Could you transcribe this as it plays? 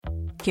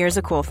Here's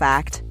a cool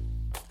fact.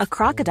 A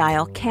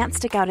crocodile can't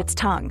stick out its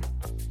tongue.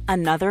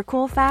 Another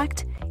cool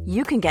fact,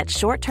 you can get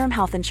short-term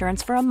health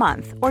insurance for a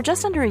month or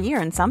just under a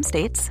year in some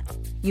states.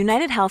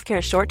 United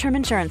Healthcare short-term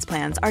insurance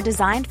plans are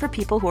designed for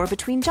people who are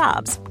between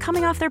jobs,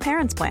 coming off their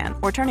parents' plan,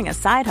 or turning a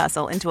side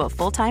hustle into a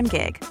full-time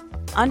gig.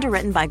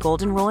 Underwritten by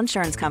Golden Rule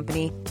Insurance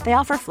Company, they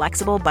offer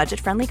flexible,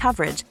 budget-friendly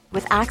coverage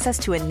with access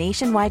to a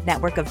nationwide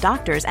network of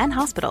doctors and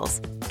hospitals.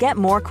 Get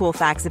more cool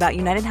facts about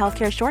United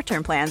Healthcare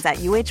short-term plans at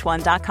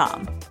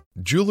uh1.com.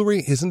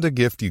 Jewelry isn't a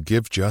gift you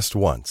give just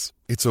once.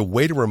 It's a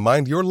way to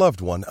remind your loved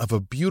one of a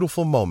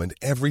beautiful moment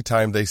every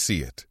time they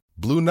see it.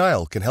 Blue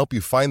Nile can help you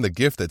find the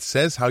gift that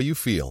says how you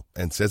feel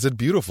and says it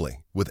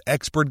beautifully, with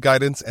expert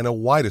guidance and a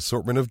wide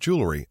assortment of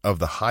jewelry of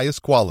the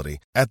highest quality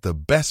at the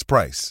best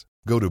price.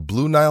 Go to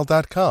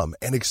BlueNile.com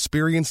and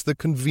experience the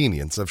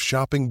convenience of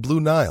shopping Blue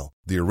Nile,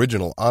 the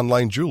original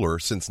online jeweler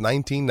since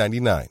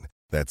 1999.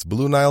 That's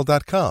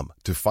BlueNile.com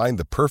to find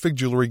the perfect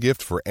jewelry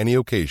gift for any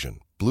occasion.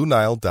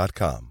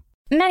 BlueNile.com.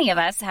 Many of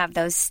us have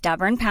those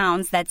stubborn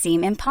pounds that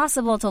seem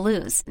impossible to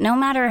lose, no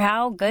matter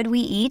how good we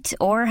eat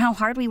or how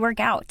hard we work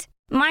out.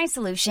 My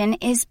solution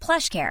is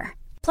PlushCare.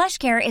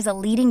 PlushCare is a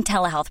leading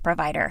telehealth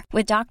provider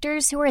with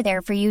doctors who are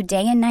there for you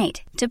day and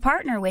night to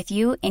partner with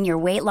you in your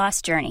weight loss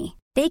journey.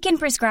 They can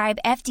prescribe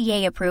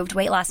FDA-approved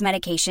weight loss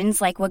medications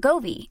like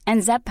Wegovy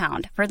and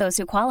Zepbound for those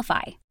who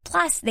qualify.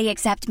 Plus, they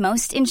accept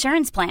most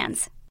insurance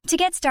plans. To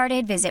get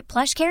started, visit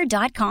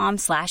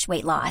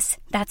plushcare.com/weightloss.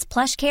 That's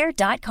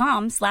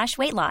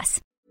plushcare.com/weightloss.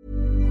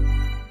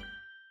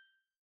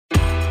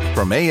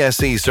 From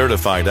ASE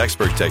certified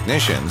expert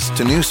technicians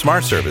to new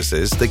smart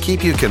services that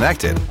keep you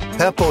connected,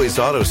 Pep Boys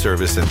Auto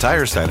Service and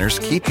Tire Centers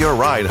keep your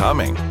ride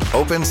humming.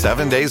 Open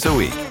 7 days a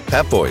week.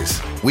 Pep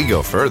Boys, we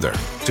go further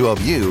to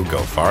help you go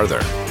farther.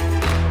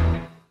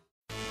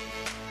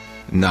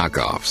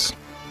 Knockoffs,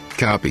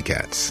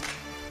 copycats,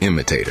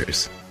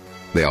 imitators.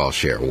 They all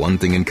share one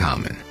thing in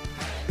common.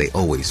 They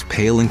always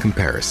pale in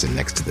comparison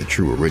next to the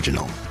true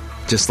original.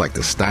 Just like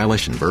the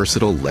stylish and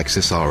versatile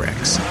Lexus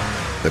RX.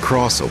 The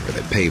crossover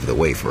that paved the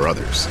way for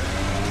others.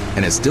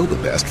 And it's still the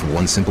best for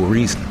one simple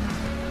reason.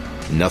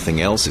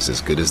 Nothing else is as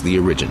good as the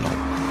original.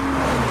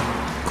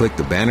 Click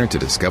the banner to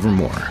discover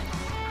more.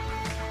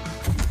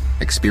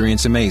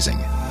 Experience amazing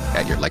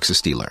at your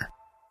Lexus dealer.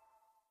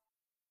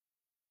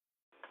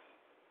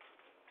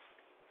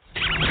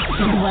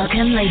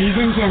 Welcome, ladies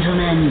and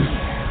gentlemen.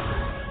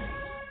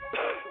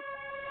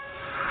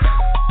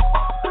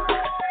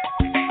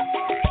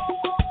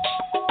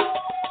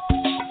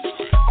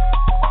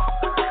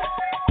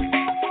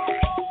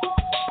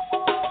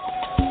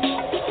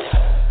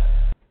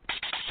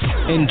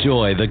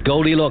 Enjoy the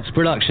Goldilocks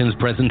Productions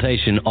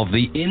presentation of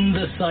the In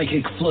the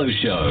Psychic Flow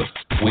Show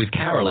with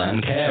Carol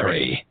Ann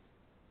Carey.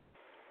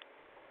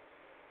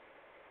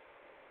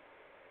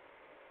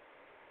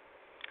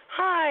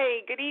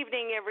 Hi, good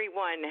evening,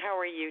 everyone. How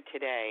are you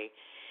today?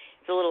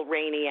 It's a little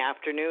rainy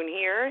afternoon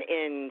here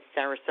in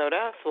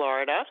Sarasota,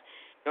 Florida.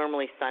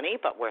 Normally sunny,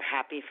 but we're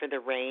happy for the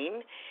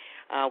rain.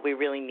 We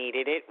really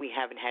needed it. We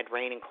haven't had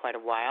rain in quite a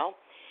while.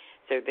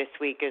 So this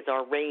week is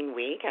our rain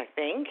week, I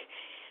think.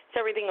 So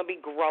everything will be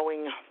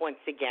growing once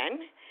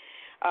again.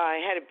 I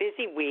had a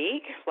busy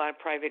week, a lot of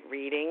private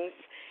readings,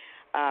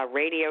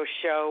 radio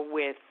show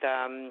with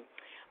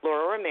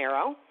Laura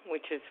Romero,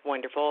 which is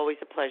wonderful.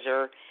 Always a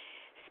pleasure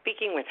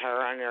speaking with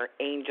her on her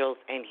Angels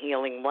and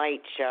Healing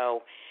Light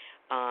show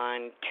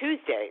on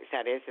Tuesdays.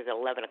 That is at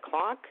 11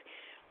 o'clock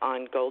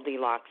on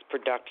Goldilocks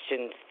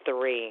Productions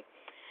 3.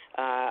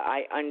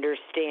 I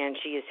understand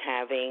she is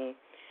having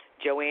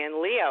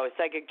Joanne Leo,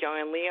 Psychic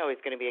Joanne Leo, is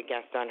going to be a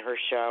guest on her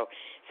show,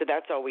 so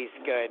that's always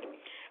good.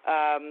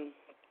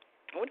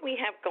 What do we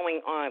have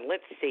going on?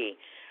 Let's see.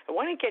 I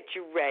want to get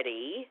you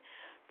ready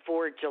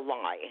for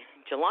July.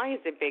 July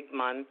is a big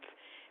month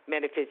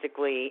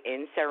metaphysically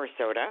in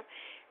Sarasota.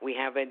 We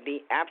have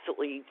the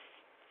absolutely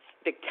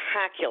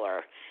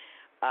spectacular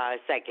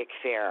psychic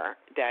fair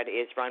that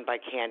is run by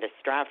Candace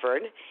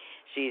Strafford.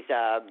 She's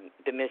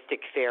the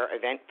Mystic Fair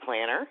event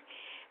planner.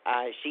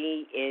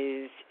 She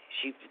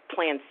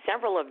plans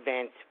several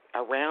events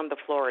around the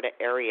Florida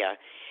area.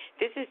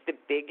 This is the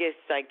biggest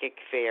psychic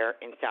fair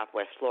in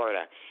Southwest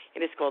Florida.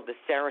 It is called the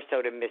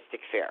Sarasota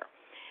Mystic Fair,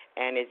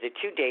 and it's a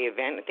 2-day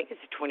event. I think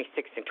it's the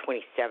 26th and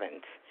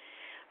 27th.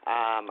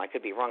 I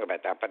could be wrong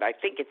about that, but I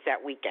think it's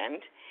that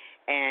weekend,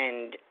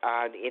 and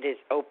it is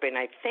open.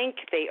 I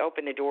think they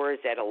open the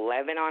doors at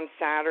 11 on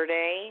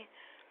Saturday.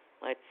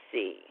 Let's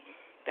see.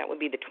 That would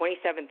be the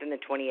 27th and the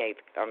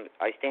 28th.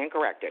 I stand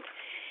corrected,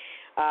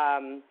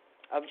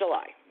 of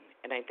July.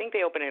 And I think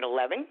they open at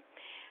 11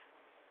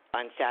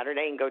 on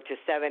Saturday and go to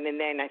 7, and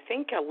then I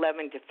think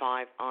 11 to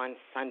 5 on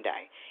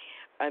Sunday.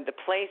 The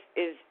place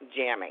is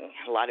jamming.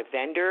 A lot of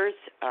vendors,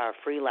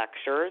 free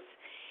lectures.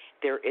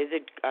 There is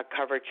a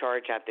cover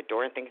charge at the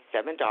door. I think it's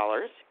 $7.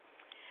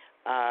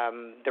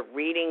 The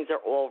readings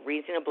are all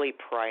reasonably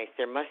priced.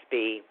 There must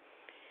be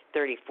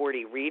 30,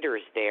 40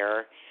 readers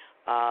there.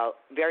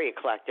 Very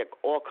eclectic,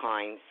 all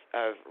kinds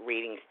of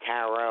readings,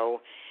 tarot,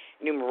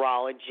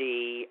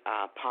 numerology,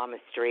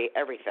 palmistry,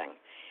 everything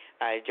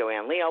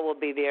Joanne Leo will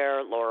be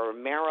there. Laura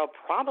Romero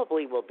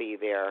probably will be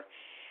there.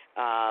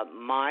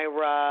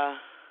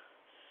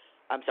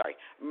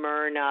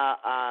 Myrna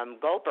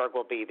Goldberg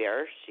will be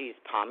there. She's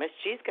promised.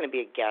 She's going to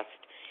be a guest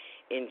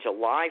in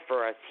July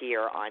for us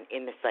here on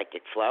In the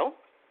Psychic Flow.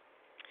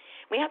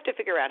 We have to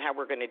figure out how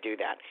we're going to do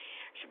that.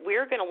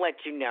 We're going to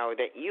let you know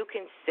that you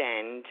can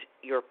send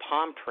your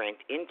palm print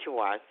into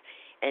us,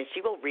 and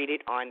she will read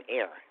it on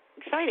air.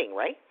 Exciting,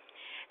 right?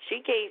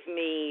 She gave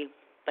me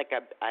like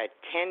a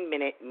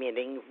 10-minute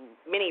mini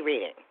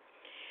reading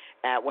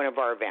at one of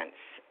our events.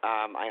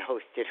 I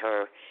hosted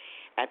her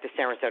at the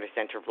Sarasota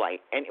Center of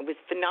Light, and it was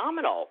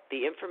phenomenal.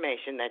 The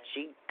information that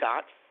she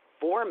got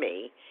for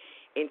me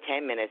in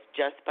 10 minutes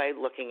just by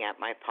looking at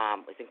my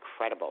palm was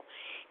incredible.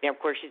 Now, of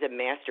course, she's a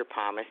master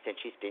palmist, and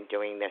she's been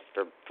doing this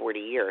for 40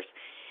 years.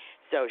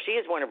 So she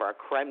is one of our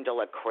creme de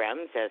la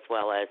cremes, as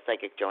well as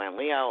Psychic Joanne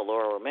Leo,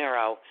 Laura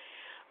Romero,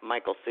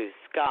 Michael Sue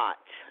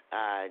Scott,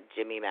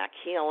 Jimmy Mack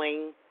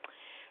Healing.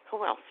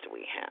 Who else do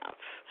we have?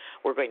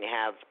 We're going to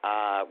have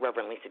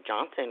Reverend Lisa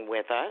Johnson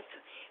with us,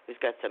 who's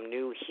got some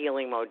new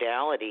healing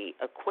modality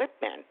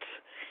equipment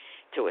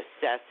to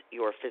assess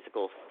your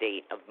physical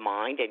state of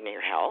mind and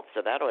your health,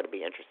 so that ought to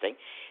be interesting.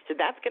 So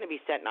that's going to be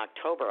set in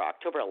October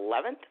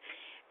 11th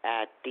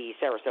at the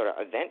Sarasota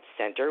Event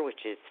Center,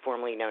 which is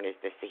formerly known as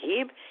the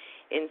Sahib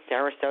in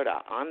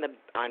Sarasota on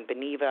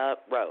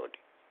Beneva Road,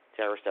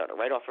 Sarasota,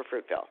 right off of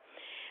Fruitville.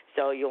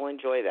 So you'll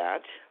enjoy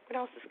that. What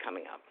else is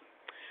coming up?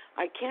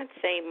 I can't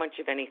say much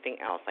of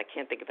anything else. I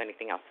can't think of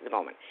anything else at the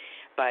moment.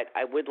 But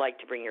I would like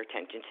to bring your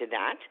attention to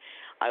that.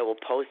 I will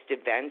post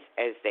events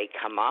as they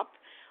come up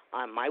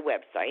on my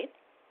website,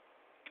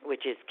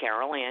 which is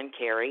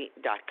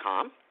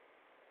CarolAnnCarey.com.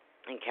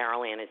 And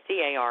Carol Ann is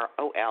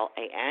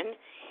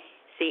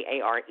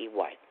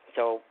CarolAnnCarey.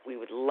 So we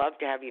would love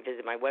to have you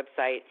visit my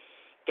website,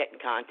 get in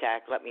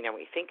contact, let me know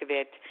what you think of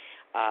it,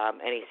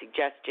 any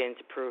suggestions,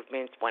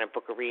 improvements, want to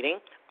book a reading.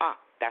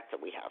 That's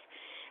what we have.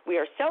 We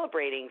are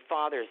celebrating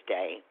Father's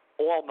Day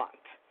all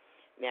month.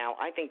 Now,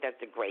 I think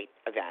that's a great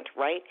event,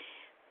 right?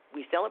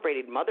 We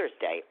celebrated Mother's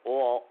Day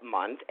all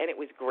month, and it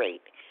was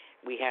great.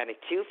 We had a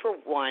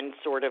 2-for-1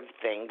 sort of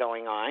thing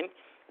going on,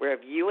 where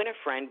if you and a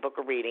friend book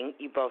a reading,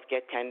 you both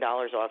get $10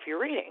 off your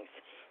readings.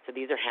 So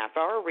these are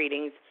half-hour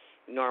readings,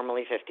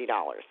 normally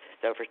 $50.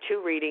 So for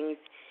 2 readings,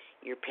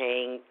 you're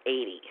paying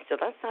 $80. So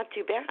that's not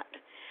too bad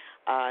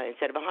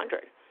instead of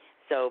 $100.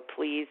 So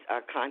please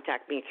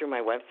contact me through my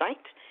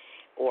website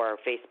or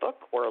Facebook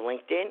or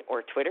LinkedIn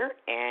or Twitter,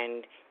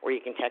 or you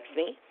can text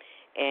me,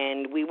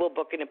 and we will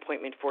book an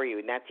appointment for you,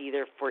 and that's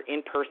either for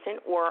in-person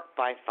or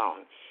by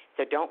phone.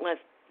 So don't let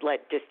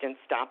distance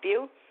stop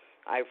you.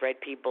 I've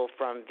read people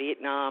from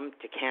Vietnam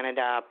to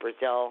Canada,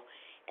 Brazil,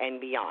 and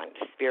beyond.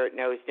 Spirit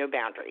knows no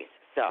boundaries.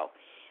 So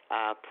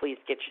please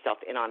get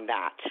yourself in on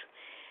that.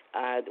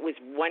 It was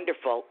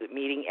wonderful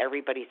meeting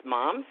everybody's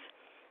moms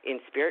in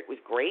Spirit. It was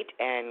great,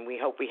 and we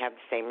hope we have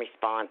the same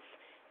response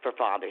for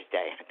Father's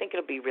Day. I think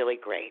it'll be really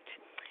great.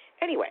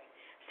 Anyway,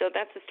 so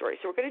that's the story.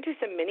 So we're going to do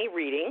some mini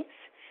readings,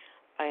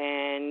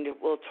 and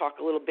we'll talk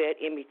a little bit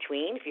in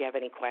between. If you have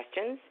any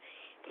questions,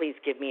 please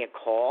give me a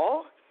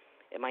call.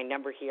 And my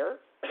number here,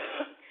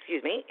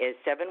 is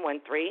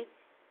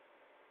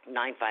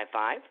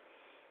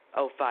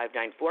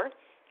 713-955-0594.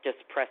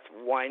 Just press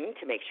 1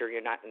 to make sure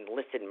you're not in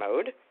listen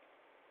mode.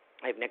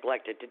 I've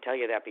neglected to tell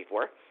you that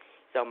before,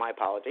 so my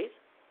apologies.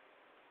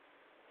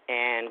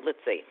 And let's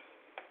see.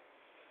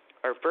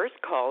 Our first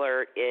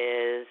caller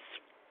is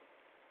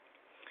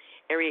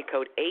area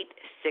code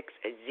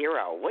 860.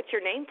 What's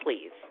your name,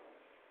 please?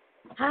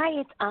 Hi,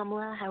 it's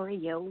Amla. How are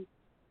you?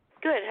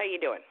 Good. How you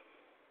doing?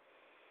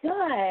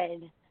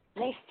 Good.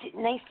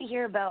 Nice to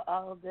hear about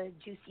all the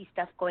juicy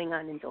stuff going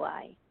on in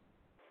July.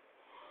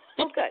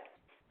 Oh, good.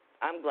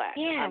 I'm glad.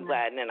 Yeah. I'm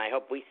glad, and I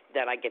hope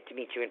that I get to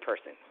meet you in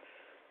person.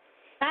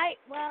 I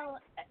hope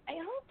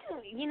to.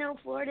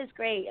 Florida's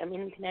great. I'm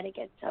in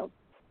Connecticut, so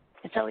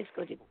it's always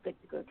good to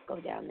go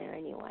down there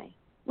anyway.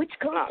 Which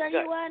coast are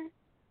you on?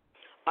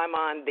 I'm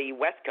on the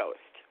West Coast.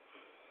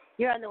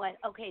 You're on the West.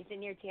 Okay, so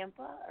near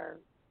Tampa or?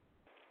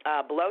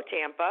 Below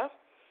Tampa.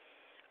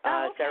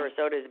 Okay.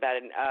 Sarasota is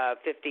about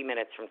 50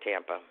 minutes from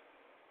Tampa,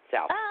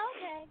 south. Oh,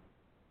 okay.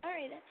 All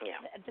right.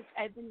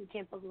 I've been to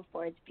Tampa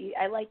before. It's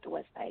beautiful. I like the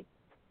West Side.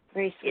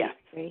 Very sweet. Yeah.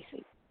 Very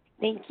sweet.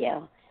 Thank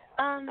you.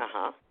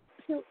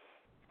 So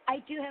I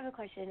do have a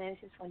question. I was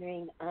just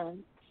wondering, there's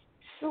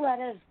a lot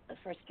of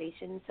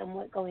frustration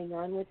somewhat going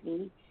on with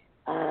me.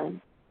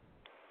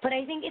 But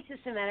I think it's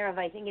just a matter of,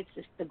 it's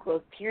just the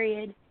growth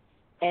period,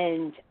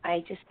 and I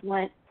just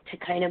want to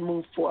kind of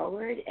move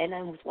forward. And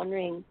I was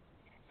wondering,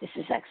 this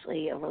is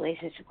actually a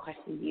relationship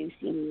question. Do you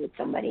see me with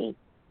somebody,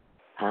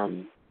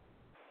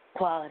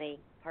 quality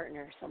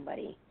partner,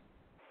 somebody?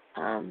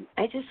 I'm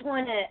just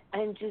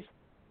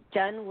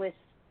done with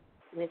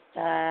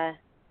the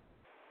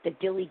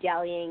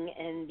dilly-dallying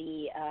and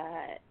the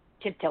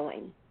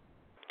tiptoeing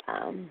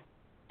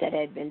that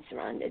I've been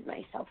surrounded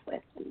myself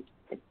with. And,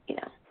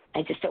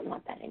 I just don't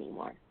want that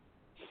anymore.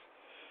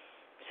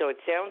 So it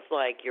sounds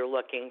like you're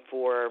looking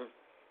for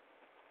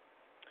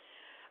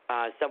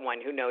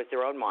someone who knows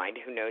their own mind,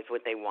 who knows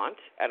what they want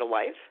out of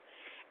life,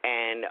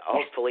 and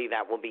hopefully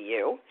that will be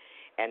you,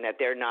 and that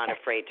they're not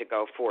afraid to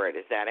go for it.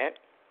 Is that it?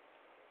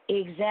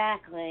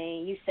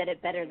 Exactly. You said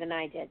it better than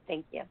I did.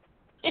 Thank you.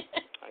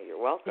 Oh,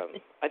 you're welcome.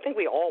 I think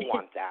we all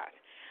want that.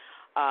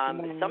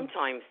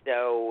 Sometimes,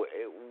 though,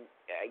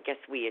 I guess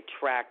we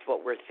attract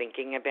what we're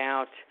thinking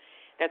about.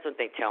 That's what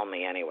they tell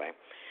me anyway.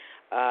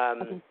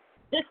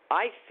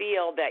 I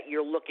feel that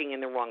you're looking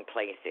in the wrong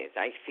places.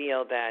 I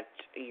feel that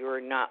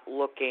you're not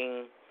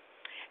looking.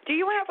 Do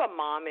you have a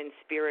mom in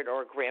spirit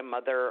or a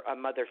grandmother, a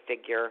mother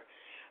figure,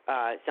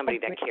 somebody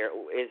that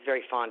is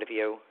very fond of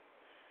you?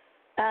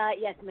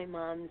 Yes, my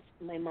mom's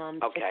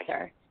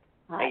sister.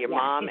 Your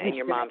mom and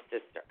your mom's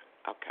sister.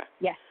 Okay.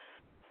 Yes.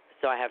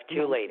 So I have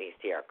two ladies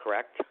here,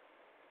 correct?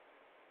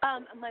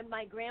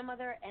 My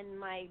grandmother and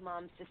my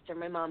mom's sister.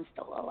 My mom's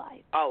still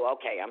alive. Oh,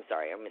 okay. I'm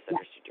sorry, I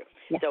misunderstood you.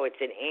 Yes. So it's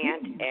an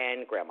aunt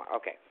and grandma.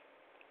 Okay.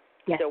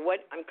 Yes. So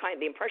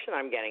the impression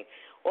I'm getting,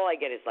 all I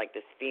get is like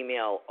this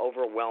female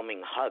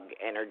overwhelming hug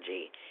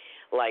energy,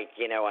 like,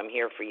 I'm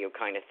here for you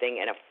kind of thing,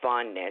 and a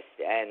fondness,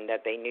 and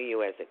that they knew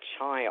you as a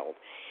child.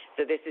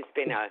 So this has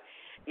been a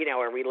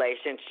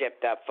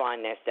relationship, the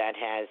fondness that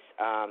has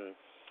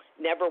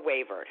never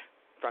wavered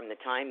from the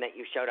time that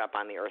you showed up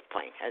on the earth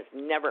plane, has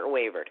never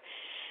wavered.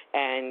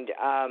 And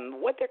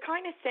what they're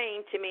kind of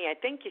saying to me, I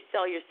think you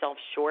sell yourself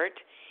short.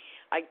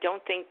 I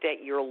don't think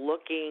that you're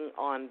looking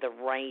on the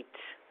right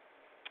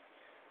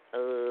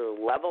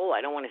level.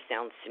 I don't want to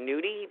sound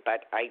snooty,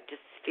 but I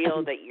just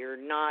feel that you're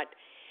not,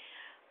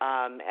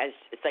 as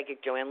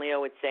Psychic Joanne Leo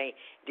would say,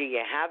 do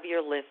you have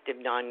your list of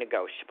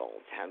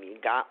non-negotiables? Have you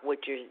got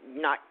which is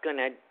not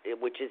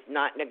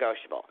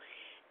negotiable?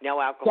 No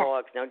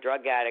alcoholics, no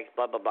drug addicts,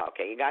 blah, blah, blah.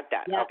 Okay, you got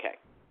that. Yeah. Okay.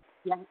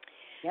 Yeah.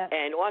 Yeah.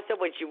 And also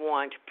what you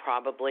want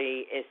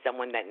probably is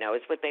someone that knows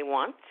what they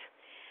want,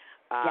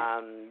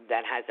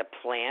 that has a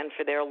plan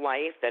for their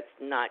life, that's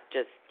not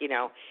just,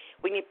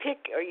 when you're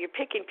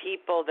picking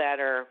people that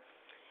are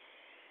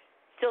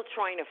still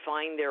trying to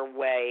find their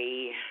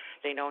way.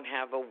 They don't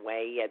have a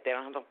way yet. They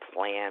don't have a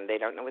plan. They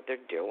don't know what they're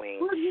doing.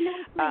 Well,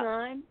 what's going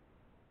on?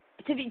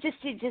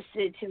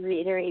 To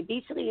reiterate,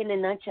 basically in a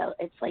nutshell,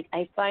 it's like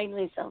I find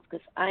myself,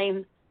 because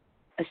I'm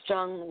a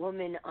strong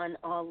woman on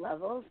all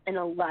levels, and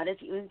a lot of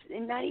you,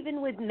 and not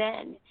even with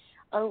men,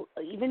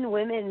 even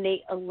women,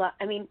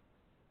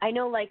 I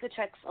know like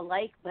attracts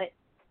alike, but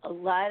a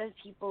lot of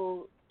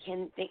people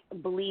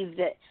believe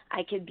that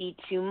I could be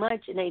too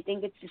much, and I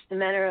think it's just a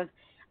matter of,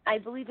 I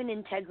believe in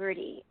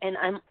integrity, and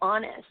I'm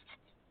honest,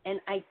 and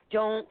I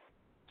don't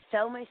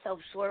sell myself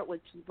short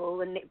with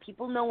people, and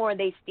people know where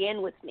they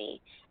stand with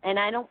me, and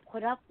I don't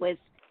put up with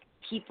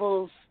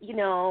people's,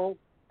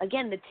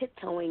 again, the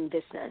tiptoeing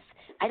business.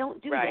 I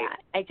don't do that.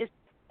 I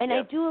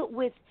do it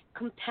with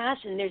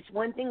compassion. There's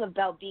one thing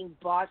about being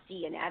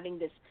bossy and having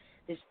this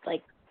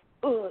like,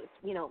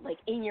 like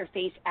in your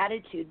face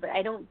attitude, but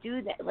I don't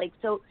do that. Like,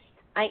 so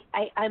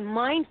I'm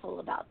mindful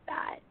about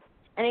that.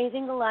 And I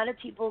think a lot of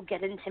people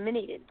get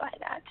intimidated by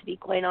that, to be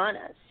quite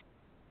honest.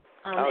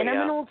 I'm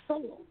an old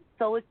soul.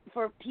 So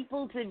for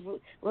people to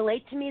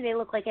relate to me, they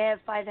look like I have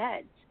 5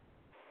 heads.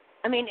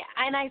 I mean,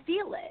 and I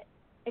feel it.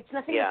 It's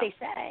nothing that they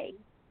say.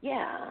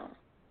 Yeah.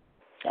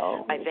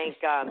 So I think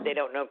they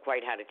don't know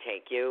quite how to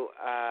take you.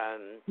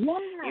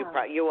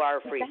 You are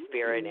a free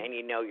spirit, and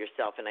you know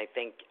yourself, and I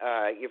think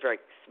you're very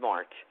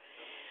smart.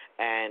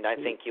 And I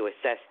think you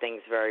assess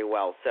things very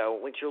well. So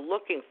what you're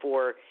looking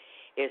for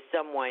is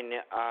someone,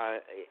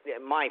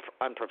 my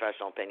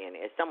unprofessional opinion,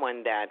 is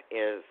someone that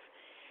is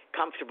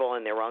comfortable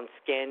in their own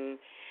skin,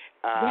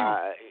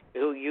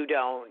 who you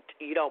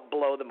don't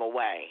blow them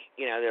away.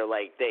 They're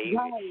like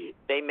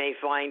they may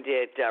find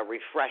it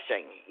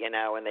refreshing,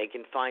 and they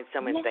can find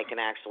someone they can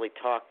actually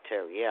talk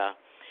to. Yeah.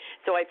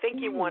 So I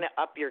think you want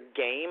to up your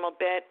game a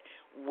bit,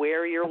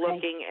 where you're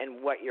looking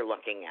and what you're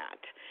looking at.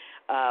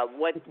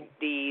 What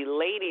the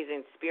ladies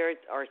in spirit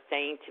are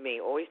saying to me,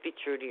 always be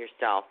true to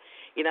yourself.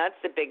 That's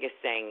the biggest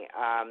thing.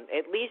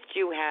 At least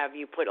you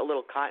put a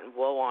little cotton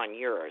wool on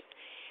yours.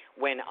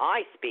 When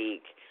I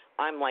speak,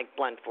 I'm like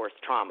blunt force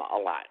trauma a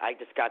lot. I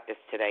just got this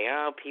today.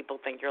 Oh, people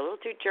think you're a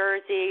little too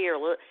Jersey.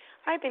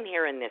 I've been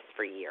hearing this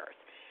for years.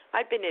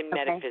 I've been in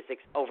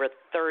metaphysics over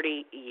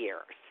 30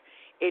 years.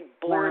 It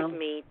bores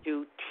me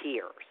to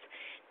tears.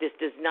 This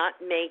does not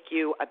make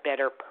you a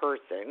better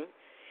person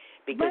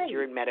because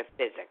you're in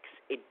metaphysics.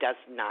 It does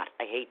not.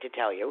 I hate to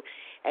tell you.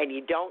 And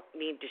you don't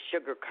need to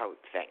sugarcoat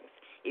things.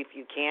 If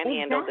you can't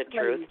handle the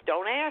truth,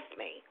 don't ask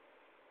me.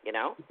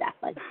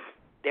 Exactly.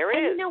 There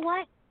is. And you know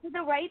what? For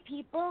the right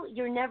people,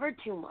 you're never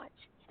too much.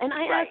 And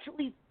I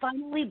actually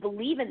finally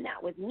believe in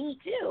that with me,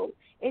 too.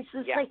 It's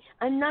just like,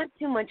 I'm not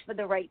too much for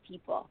the right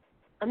people.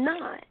 I'm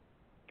not.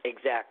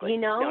 Exactly.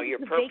 No, you're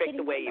perfect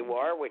the way you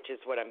are, which is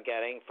what I'm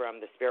getting from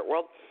the spirit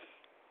world.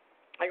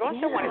 I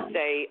also want to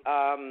say,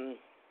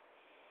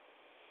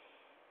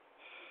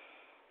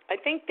 I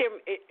think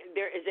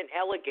there is an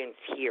elegance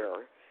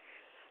here.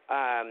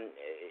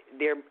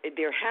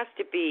 There has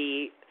to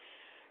be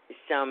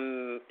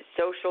some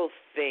social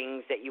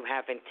things that you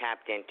haven't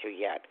tapped into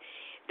yet.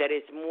 that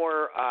is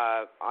more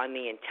on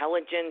the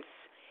intelligence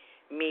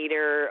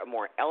meter,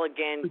 more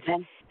elegant,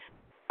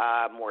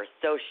 more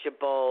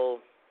sociable.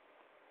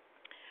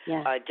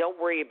 Yeah. Don't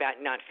worry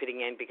about not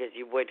fitting in because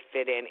you would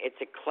fit in. It's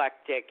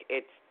eclectic.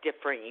 It's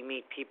different. You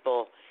meet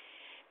people.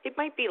 It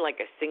might be like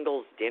a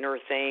singles dinner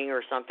thing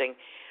or something,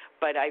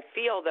 but I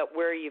feel that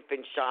where you've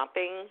been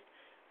shopping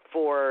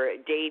for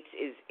dates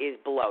is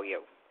below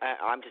you.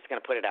 I'm just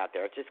going to put it out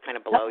there. It's just kind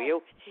of below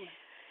you.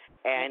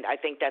 And I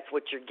think that's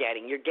what you're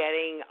getting. You're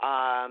getting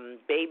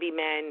baby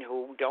men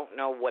who don't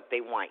know what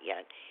they want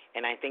yet.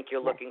 And I think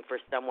you're looking for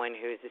someone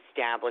who's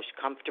established,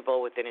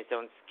 comfortable within his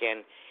own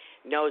skin,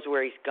 knows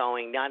where he's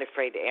going, not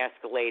afraid to ask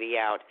a lady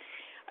out.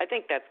 I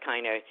think that's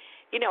kind of,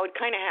 it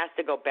kind of has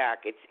to go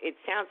back. It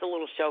sounds a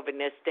little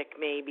chauvinistic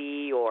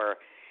maybe, or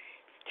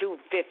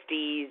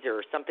 250s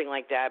or something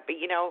like that. But,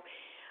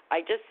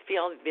 I just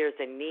feel there's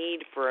a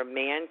need for a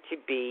man to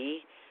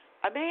be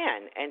a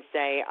man and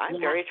say, I'm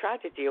very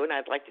attracted to you and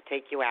I'd like to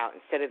take you out,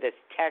 instead of this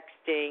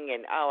texting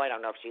and, I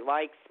don't know if she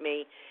likes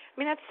me. I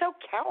mean, that's so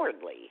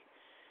cowardly,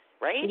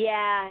 right?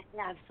 Yeah,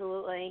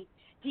 absolutely.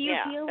 Do you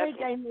feel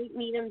like I might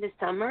meet him this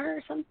summer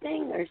or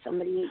something, or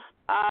somebody?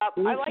 I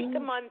like the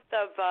month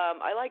of,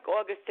 I like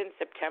August and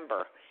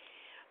September.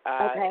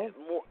 Okay.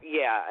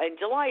 And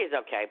July is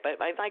okay,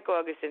 but I like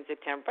August and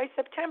September. By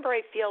September,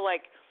 I feel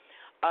like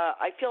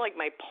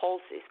my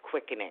pulse is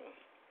quickening.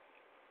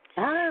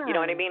 You know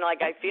what I mean?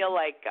 Like I feel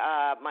like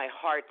my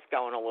heart's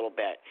going a little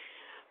bit.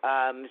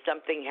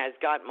 Something has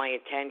got my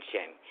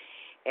attention.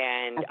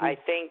 And I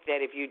think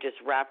that if you just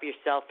wrap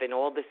yourself in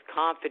all this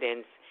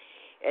confidence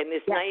and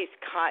this nice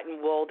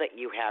cotton wool that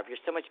you have,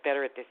 you're so much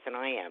better at this than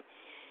I am.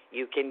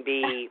 You can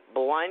be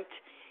blunt,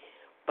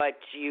 but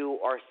you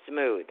are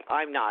smooth.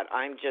 I'm not.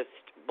 I'm just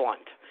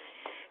blunt.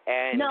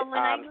 And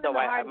so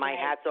my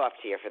hat's off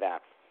to you for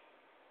that.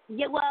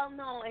 Yeah, well,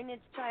 no, and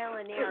it's trial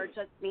and error.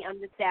 Trust me, I'm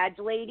the Sag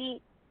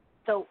lady.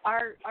 So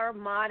our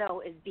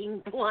motto is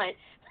being blunt.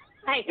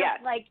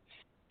 Like,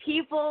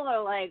 people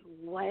are like,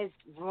 what is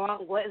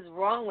wrong? What is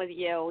wrong with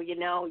you?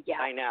 Yeah.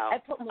 I know.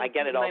 I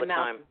get it all the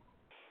time.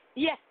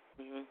 Yeah.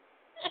 Mm-hmm.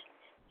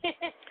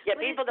 Yeah,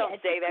 people don't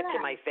say that to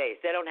my face.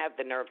 They don't have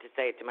the nerve to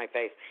say it to my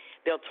face.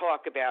 They'll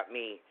talk about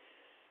me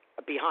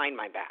behind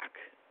my back.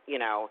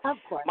 Of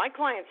course. My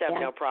clients have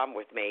no problem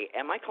with me,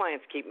 and my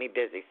clients keep me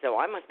busy, so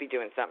I must be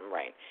doing something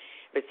right.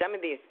 But some of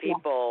these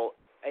people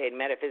in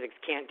metaphysics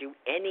can't do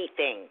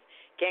anything.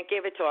 Can't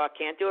give a talk,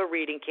 can't do a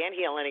reading, can't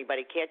heal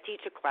anybody, can't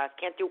teach a class,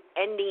 can't do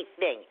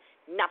anything,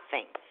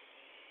 nothing.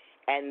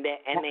 And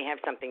they have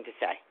something to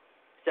say.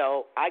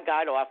 So I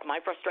got off my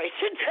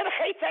frustration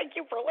today. Thank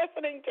you for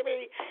listening to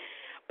me.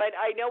 But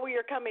I know where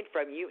you're coming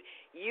from. You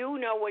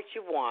know what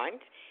you want,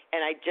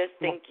 and I just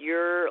think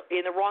you're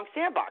in the wrong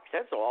sandbox,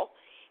 that's all.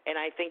 And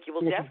I think you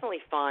will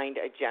definitely find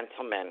a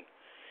gentleman.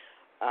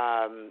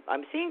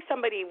 I'm seeing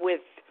somebody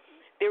with,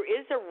 there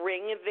is a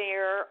ring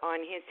there on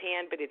his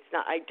hand, but it's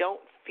not, I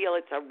don't feel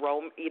it's a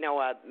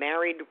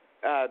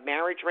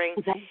marriage ring.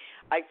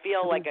 I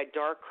feel like a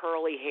dark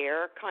curly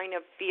hair kind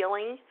of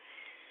feeling.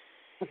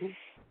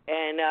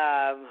 And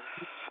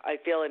I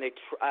feel an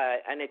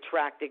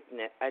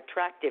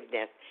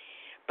attractiveness,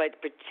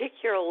 but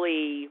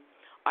particularly,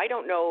 I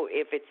don't know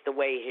if it's the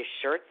way his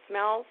shirt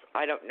smells.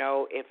 I don't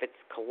know if it's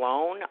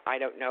cologne. I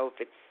don't know if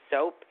it's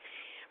soap,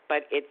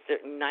 but it's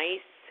a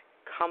nice,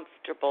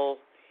 comfortable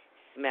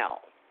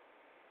smell.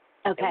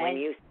 Okay. And when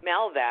you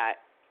smell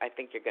that, I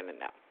think you're going to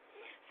know.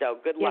 So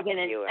good luck to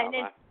you,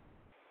 Alma.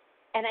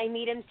 And I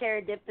meet him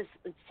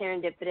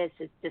serendipitous.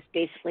 It's just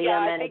basically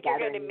I think you're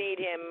going to meet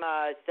him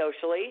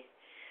socially.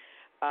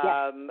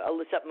 Something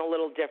a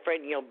little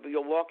different.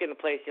 You'll walk in the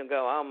place and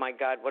you'll go, oh my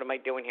God, what am I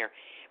doing here?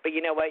 But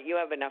you know what? You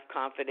have enough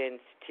confidence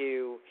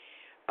to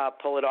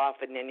pull it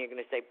off, and then you're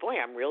going to say, boy,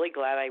 I'm really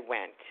glad I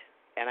went.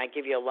 And I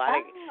give you a lot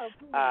of,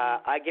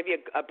 I give you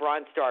a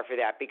bronze star for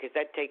that, because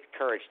that takes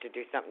courage to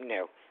do something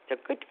new. So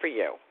good for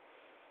you.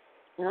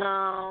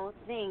 Oh,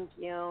 thank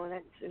you.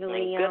 That's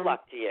really good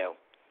luck to you.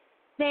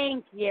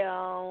 Thank you,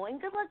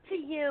 and good luck to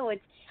you.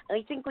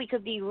 I think we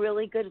could be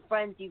really good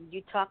friends.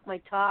 You talk my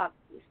talk,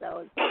 so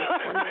it's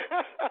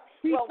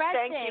well,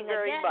 thank you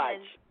very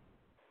much.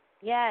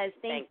 Yes,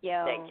 thank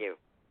you. Thank you.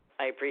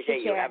 I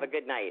appreciate you. Have a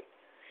good night.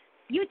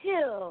 You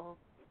too.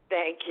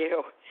 Thank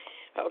you.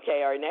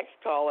 Okay, our next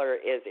caller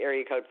is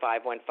area code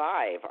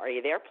 515. Are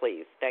you there,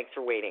 please? Thanks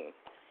for waiting.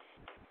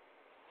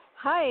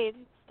 Hi, it's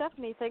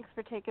Stephanie. Thanks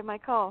for taking my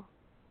call.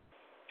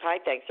 Hi,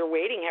 thanks for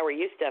waiting. How are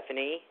you,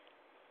 Stephanie?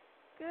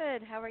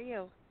 Good. How are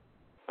you?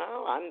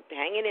 Oh, I'm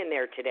hanging in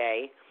there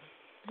today.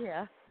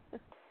 Yeah.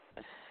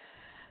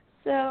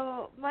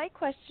 So my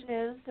question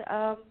is,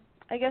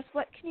 I guess,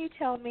 what can you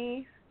tell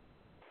me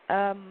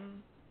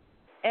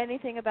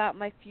anything about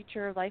my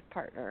future life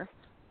partner?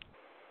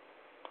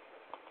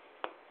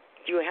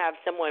 Do you have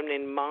someone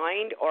in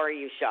mind, or are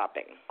you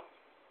shopping?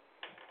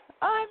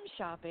 I'm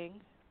shopping.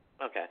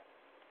 Okay.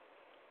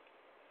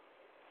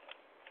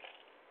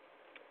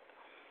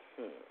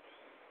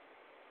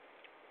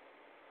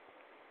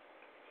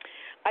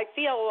 I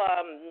feel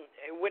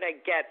what I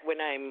get when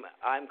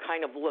I'm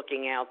kind of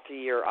looking out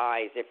through your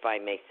eyes, if I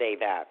may say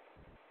that.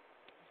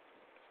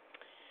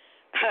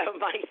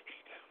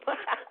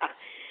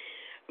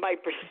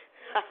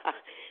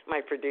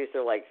 My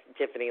producer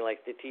Tiffany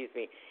likes to tease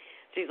me.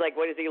 She's like,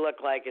 "What does he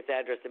look like? His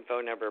address and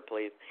phone number,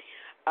 please."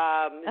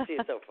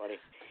 She's so funny.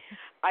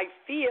 I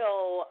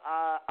feel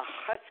a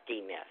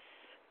huskiness.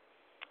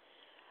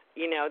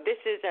 You know, this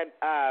is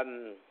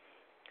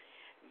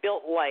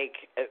built like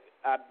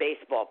a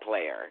baseball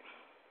player.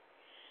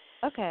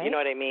 Okay. You know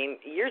what I mean?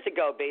 Years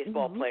ago,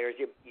 baseball players,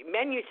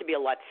 men used to be a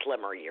lot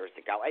slimmer years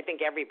ago. I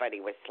think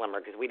everybody was slimmer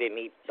because we didn't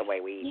eat the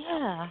way we eat.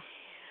 Yeah.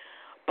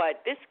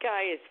 But this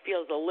guy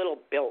feels a little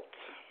built.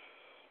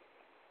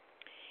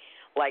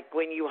 Like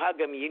when you hug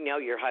him, you know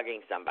you're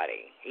hugging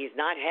somebody. He's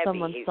not heavy.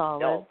 Someone he's solid.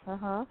 built.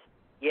 Uh-huh.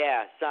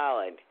 Yeah,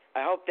 solid.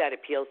 I hope that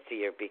appeals to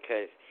you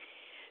because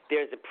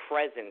there's a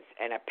presence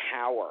and a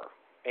power.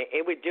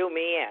 It would do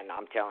me in,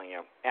 I'm telling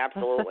you.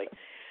 Absolutely.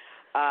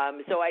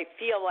 So I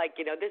feel like,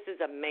 you know, this is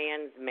a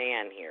man's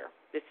man here.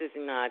 This is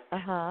not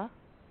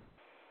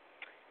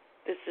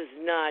This is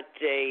not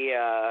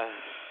a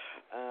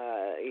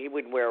he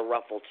would wear a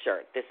ruffled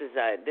shirt. This is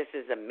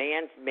a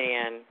man's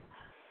man.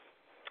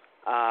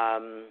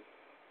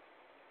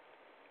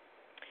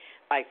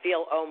 I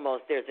feel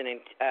almost there's an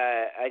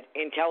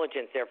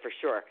intelligence there for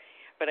sure.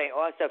 But I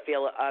also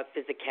feel a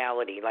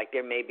physicality, like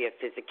there may be a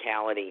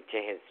physicality to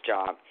his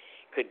job.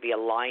 Could be a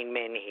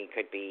lineman. He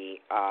could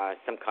be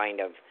some kind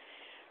of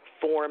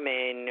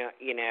foreman,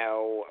 you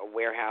know, a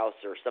warehouse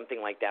or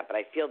something like that. But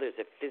I feel there's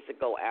a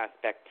physical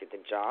aspect to the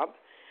job.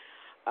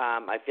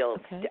 I feel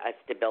a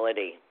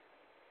stability.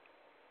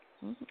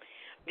 Mm-hmm.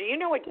 Do you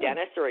know a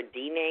Dennis or a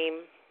D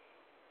name?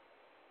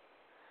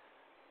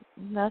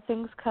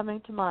 Nothing's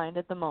coming to mind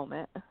at the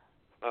moment.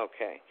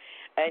 Okay.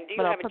 And do you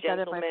but have I'll put a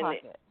gentleman? That in my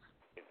pocket.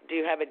 Do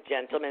you have a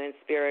gentleman in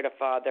spirit, a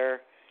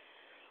father,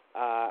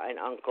 an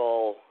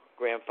uncle,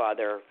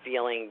 grandfather,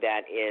 feeling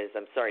that is,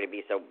 I'm sorry to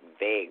be so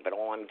vague, but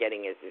all I'm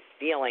getting is this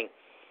feeling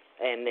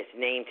and this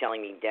name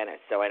telling me Dennis,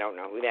 so I don't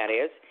know who that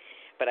is.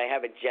 But I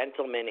have a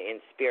gentleman in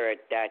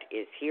spirit that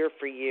is here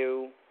for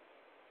you.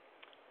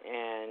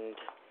 And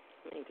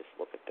let me just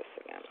look at this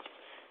again.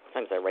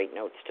 Sometimes I write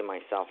notes to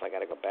myself. I got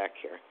to go back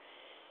here.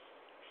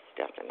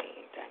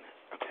 Stephanie Dennis.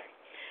 Okay.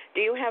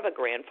 Do you have a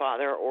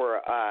grandfather or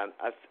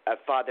a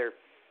father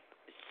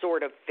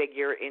sort of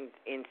figure in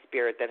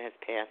spirit that has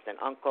passed? An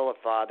uncle, a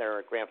father, or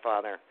a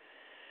grandfather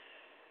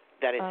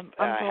that is,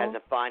 has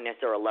a fondness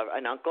or a love?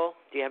 An uncle?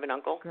 Do you have an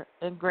uncle?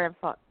 And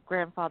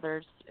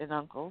grandfathers and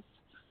uncles.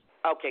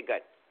 Okay,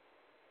 good.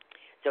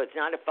 So it's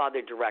not a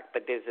father direct,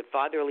 but there's a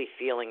fatherly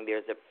feeling.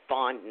 There's a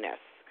fondness.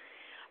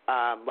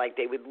 Like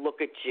they would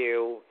look at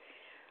you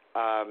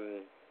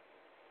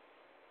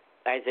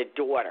as a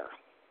daughter,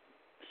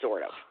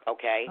 sort of,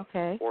 okay?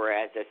 Or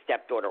as a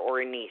stepdaughter or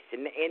a niece,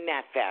 in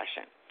that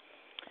fashion.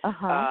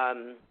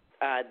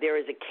 There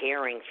is a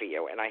caring for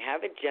you. And I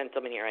have a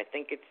gentleman here. I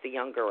think it's the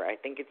younger. I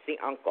think it's the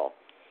uncle.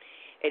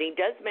 And he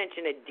does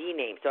mention a D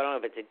name, so I don't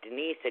know if it's a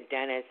Denise, a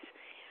Dennis.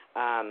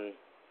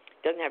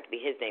 Doesn't have to be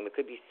his name. It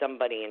could be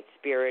somebody in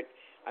spirit.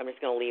 I'm just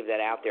going to leave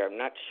that out there. I'm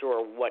not sure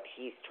what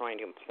he's trying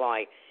to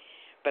imply.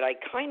 But I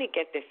kind of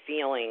get the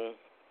feeling,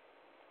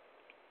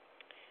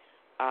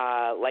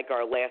 like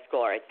our last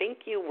caller, I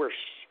think you were,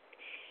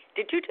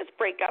 did you just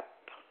break up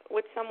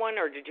with someone,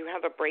 or did you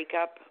have a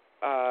breakup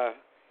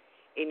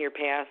in your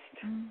past?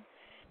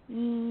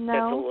 No.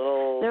 That's a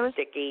little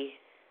sticky?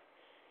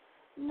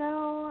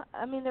 No.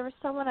 I mean, there was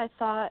someone I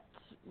thought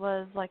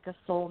was like a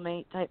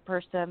soulmate type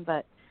person,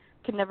 but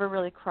could never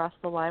really cross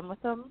the line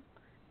with them.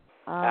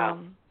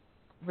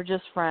 We're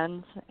just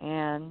friends,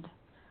 and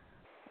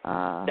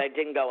that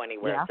didn't go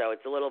anywhere, so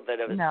it's a little bit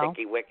of a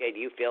sticky wicket.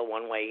 You feel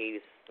one way,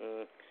 he's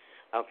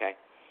okay.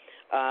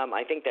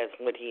 I think that's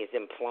what he's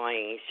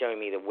implying. He's showing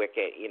me the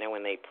wicket, you know,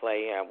 when they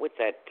play, what's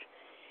that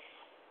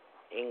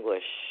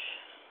English?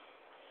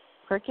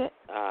 Cricket?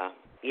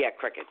 Yeah,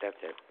 cricket,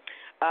 that's it.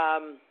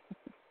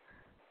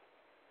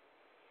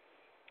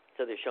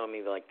 So they're showing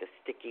me like the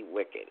sticky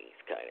wicket,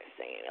 he's kind of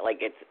saying.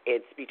 Like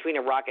it's between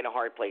a rock and a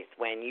hard place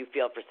when you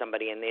feel for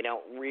somebody and they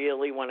don't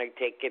really want to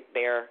take it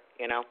there,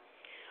 you know.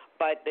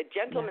 But the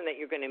gentleman that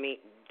you're going to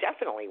meet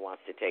definitely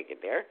wants to take it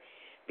there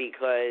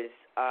because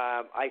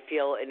I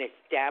feel an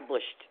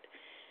established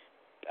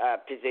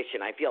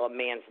position. I feel a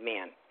man's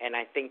man, and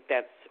I think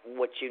that's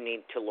what you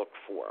need to look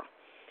for.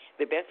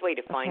 The best way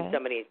to find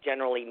somebody is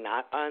generally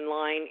not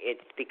online.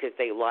 It's because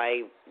they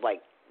lie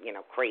like, you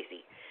know,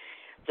 crazy.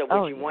 So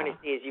what you want to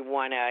see is you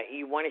want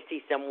to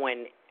see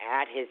someone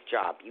at his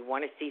job. You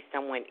want to see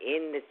someone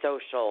in the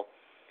social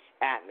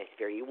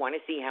atmosphere. You want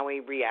to see how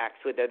he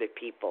reacts with other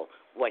people,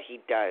 what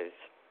he does.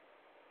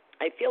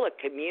 I feel a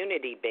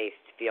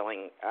community-based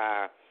feeling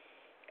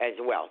as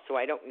well. So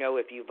I don't know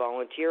if you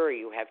volunteer or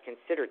you have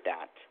considered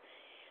that.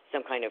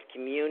 Some kind of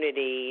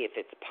community, if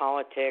it's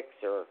politics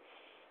or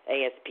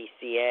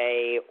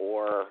ASPCA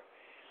or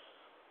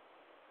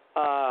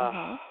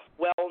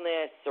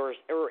wellness or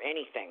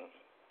anything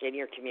in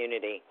your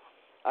community.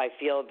 I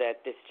feel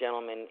that this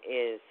gentleman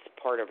is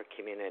part of a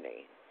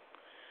community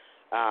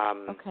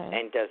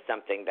and does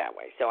something that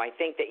way. So I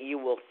think that you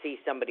will see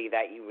somebody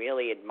that you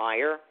really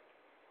admire,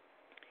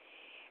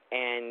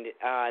 and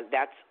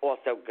that's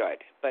also good.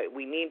 But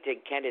we need to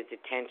get his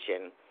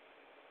attention,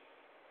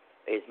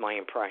 is my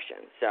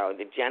impression. So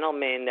the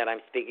gentleman that I'm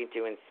speaking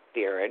to in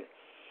spirit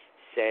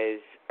says,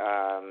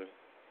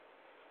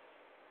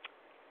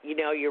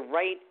 you're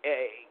right,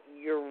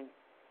 you're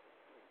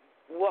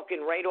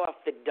walking right off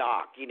the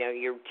dock.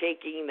 You're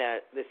taking the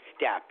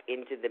step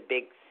into the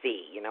big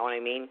sea. You know what I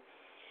mean?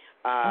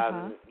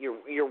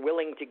 You're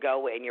willing to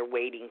go, and you're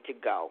waiting to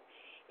go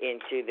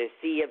into the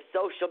sea of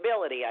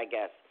sociability, I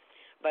guess.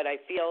 But I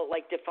feel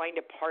like to find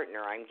a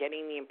partner, I'm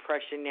getting the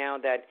impression now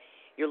that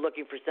you're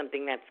looking for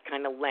something that's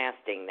kind of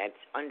lasting, that's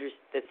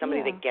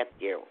somebody that gets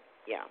you.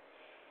 Yeah.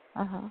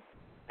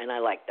 And I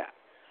like that.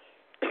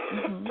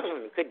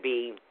 Could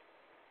be.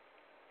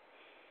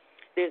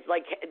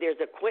 There's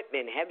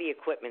equipment, heavy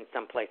equipment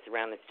someplace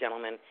around this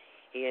gentleman.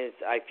 He is,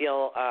 I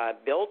feel,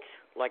 built,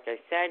 like I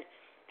said,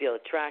 feel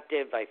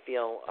attractive. I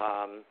feel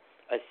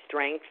a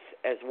strength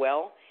as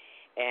well,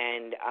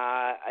 and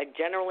a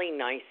generally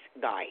nice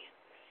guy,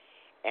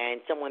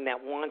 and someone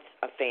that wants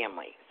a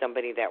family,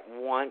 somebody that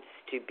wants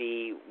to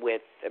be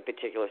with a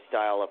particular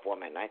style of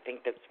woman. I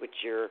think that's what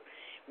you're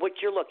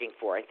looking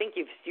for. I think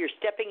you're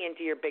stepping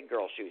into your big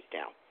girl shoes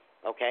now,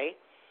 okay,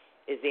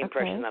 is the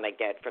impression that I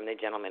get from the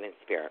gentleman in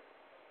spirit.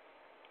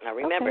 Now,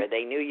 remember,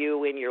 they knew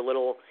you in your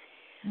little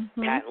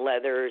patent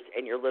leathers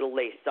and your little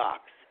lace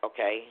socks,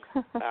 okay?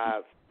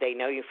 They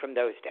know you from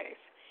those days.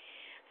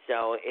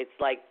 So it's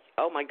like,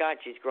 oh, my God,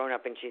 she's grown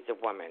up and she's a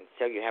woman.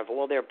 So you have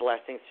all their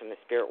blessings from the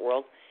spirit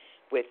world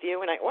with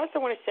you. And I also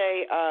want to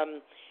say,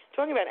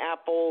 talking about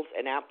apples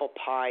and apple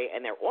pie,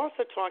 and they're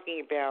also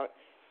talking about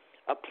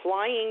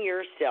applying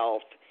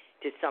yourself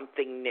to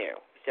something new.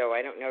 So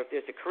I don't know if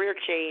there's a career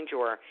change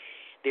or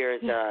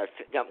there's a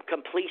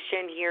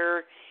completion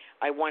here.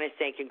 I want to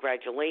say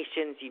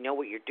congratulations. You know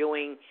what you're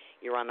doing.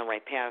 You're on the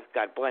right path.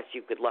 God bless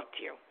you. Good luck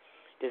to you.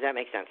 Does that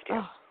make sense to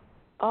you?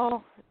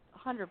 Oh,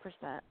 100%.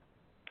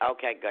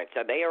 Okay, good.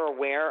 So they are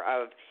aware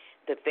of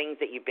the things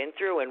that you've been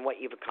through and what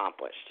you've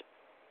accomplished.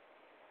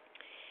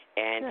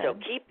 And so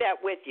keep that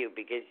with you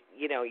because,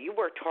 you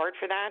worked hard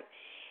for that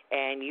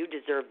and you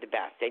deserve the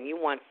best. And you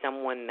want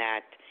someone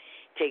that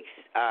takes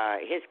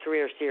his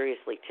career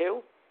seriously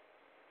too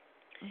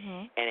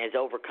and has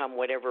overcome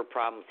whatever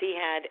problems he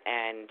had,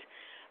 and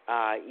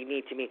you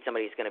need to meet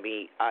somebody who's going to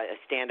be a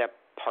stand-up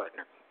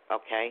partner,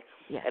 okay?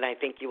 Yes. And I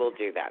think you will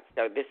do that.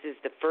 So this is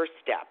the first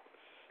step,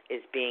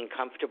 is being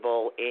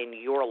comfortable in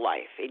your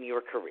life, in your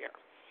career.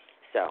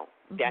 So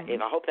I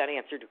hope that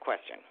answered your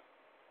question.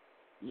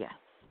 Yes,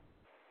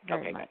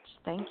 very much.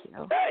 Thank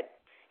you.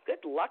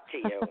 Good luck to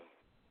you.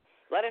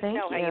 Let us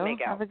know how you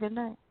make out. Have a good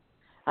night.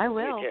 I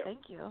will. You too.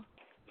 Thank you.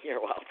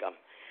 You're welcome.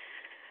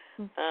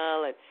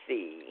 Let's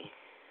see.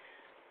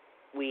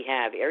 We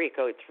have area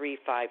code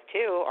 352.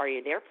 Are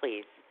you there,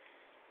 please?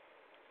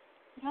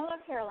 Hello,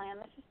 Caroline.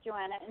 This is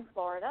Joanna in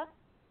Florida.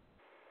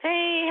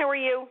 Hey, how are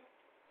you?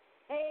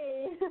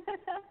 Hey.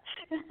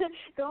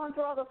 Going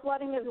through all the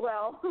flooding as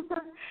well.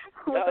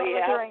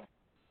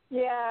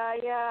 Yeah.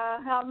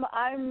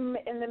 I'm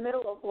in the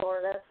middle of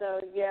Florida, so,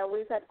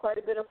 we've had quite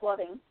a bit of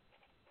flooding.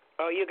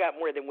 Oh, you got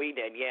more than we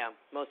did, yeah.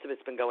 Most of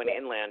it's been going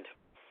inland.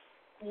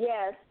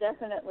 Yes,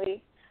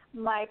 definitely.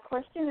 My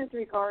question is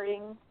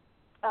regarding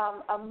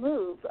a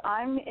move.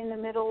 I'm in the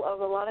middle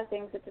of a lot of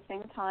things at the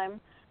same time,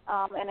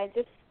 and I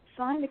just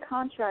signed a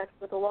contract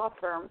with a law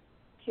firm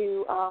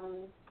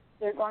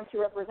they're going to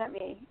represent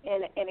me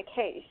in a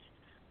case.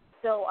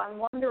 So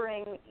I'm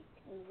wondering,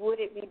 would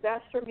it be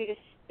best for me to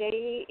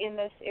stay in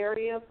this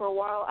area for a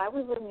while? I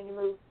was looking to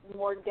move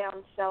more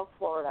down South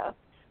Florida,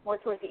 more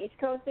towards the East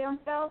Coast down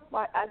south.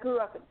 I grew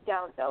up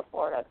down South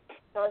Florida,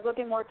 so I was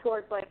looking more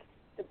towards like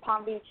the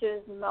Palm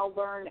Beaches,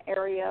 Melbourne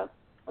area.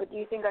 Or do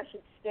you think I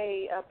should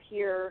stay up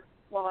here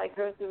while I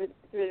go through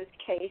this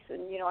case?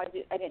 And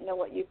I didn't know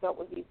what you felt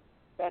would be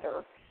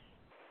better.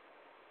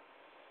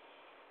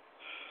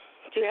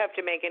 Do you have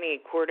to make any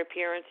court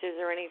appearances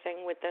or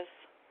anything with this?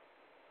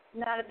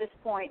 Not at this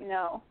point,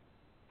 no.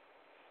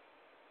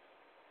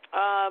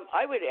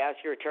 I would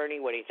ask your attorney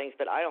what he thinks,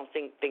 but I don't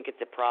think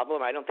it's a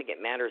problem. I don't think it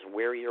matters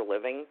where you're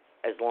living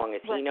as long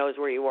as he knows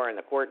where you are and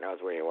the court knows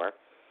where you are.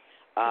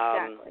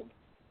 Exactly.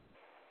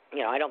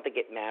 I don't think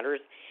it matters.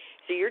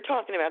 So you're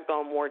talking about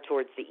going more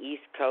towards the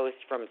East Coast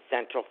from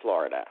Central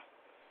Florida,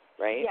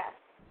 right? Yes,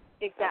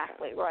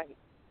 exactly, right.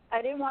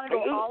 I didn't want to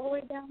go all the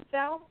way down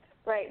south.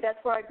 Right, that's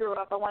where I grew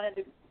up. I wanted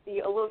to be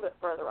a little bit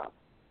further up.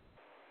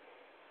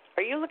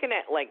 Are you looking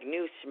at, like,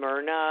 New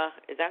Smyrna?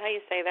 Is that how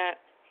you say that?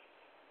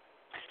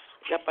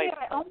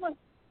 I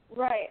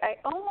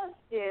almost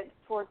did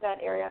towards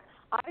that area.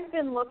 I've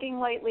been looking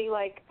lately,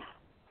 like,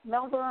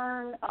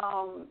 Melbourne,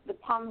 the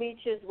Palm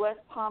Beaches, West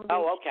Palm Beach.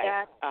 Oh,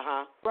 okay.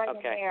 Right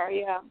in there,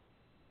 yeah.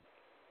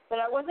 But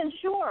I wasn't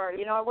sure.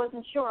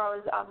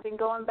 I've been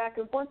going back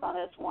and forth on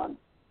this one.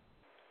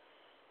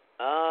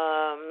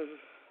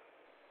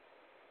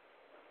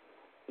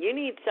 You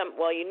need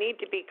you need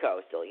to be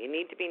coastal. You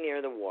need to be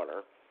near the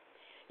water.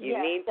 You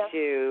need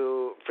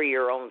to, for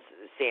your own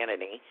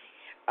sanity.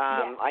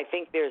 I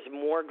think there's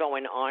more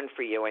going on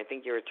for you. I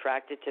think you're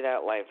attracted to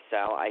that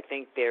lifestyle. I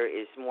think there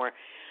is more.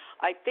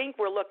 I think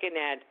we're looking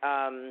at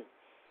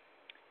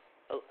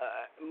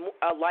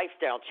a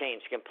lifestyle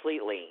change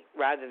completely,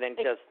 rather than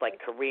just like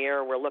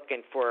career. We're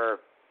looking for,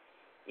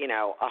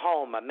 a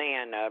home, a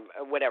man,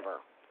 whatever,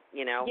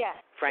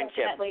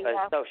 friendship,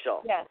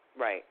 social. Yes.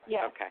 Right.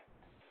 Yes. Okay.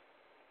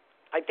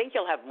 I think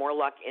you'll have more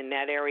luck in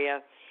that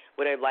area.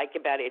 What I like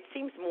about it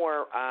seems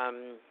more,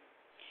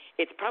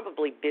 it's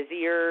probably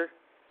busier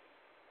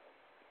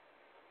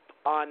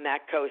on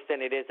that coast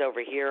than it is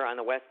over here on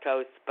the West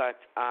Coast, but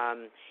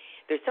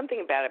there's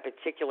something about a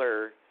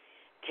particular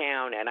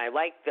town, and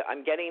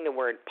I'm getting the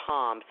word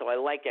Palm, so I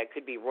like it. It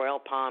could be Royal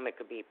Palm, it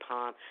could be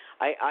Palm.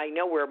 I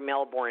know where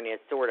Melbourne is,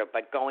 sort of,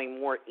 but going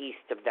more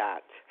east of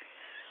that.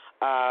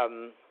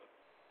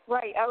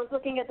 Right. I was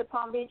looking at the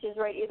Palm Beaches,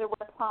 right? Either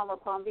West Palm or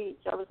Palm Beach.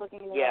 I was looking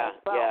at that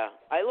as well. Yeah.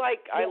 I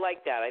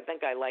like that. I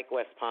think I like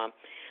West Palm.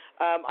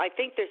 I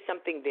think there's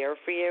something there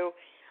for you.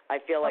 I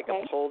feel like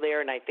a pull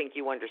there, and I think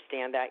you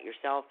understand that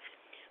yourself.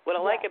 What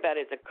I like about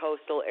it is a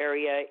coastal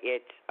area.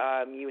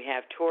 You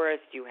have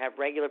tourists, you have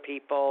regular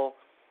people,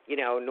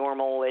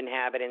 normal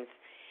inhabitants.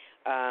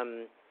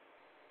 But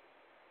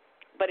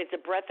it's a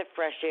breath of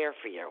fresh air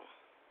for you.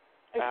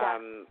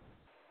 Exactly.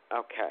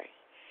 Okay.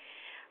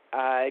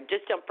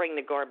 Just don't bring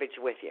the garbage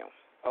with you,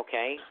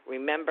 okay?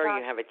 Remember,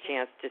 you have a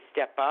chance to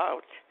step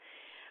out.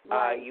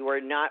 Right. You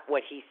are not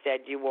what he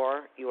said you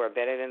are. You are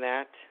better than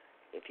that,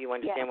 if you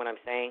understand what I'm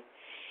saying.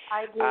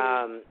 I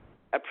do.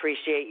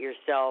 Appreciate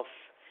yourself.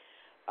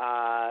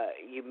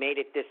 You made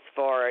it this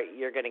far.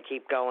 You're going to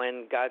keep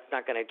going. God's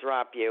not going to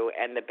drop you,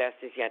 and the best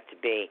is yet to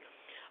be.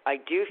 I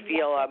do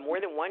feel more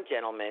than one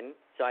gentleman,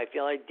 so I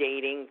feel a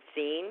dating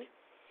scene.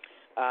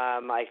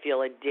 I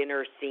feel a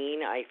dinner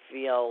scene. I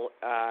feel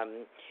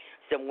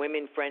some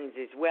women friends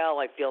as well.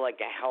 I feel like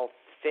a health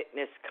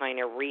fitness kind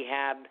of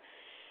rehab,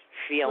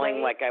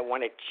 feeling like I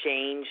want to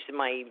change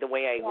the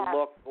way I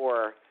look,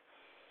 or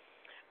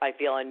I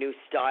feel a new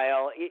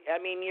style.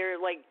 I mean,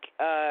 you're like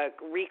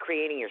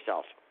recreating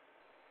yourself.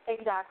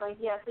 Exactly.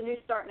 Yes, a new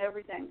start and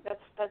everything.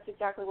 That's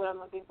exactly what I'm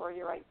looking for.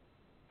 You're right.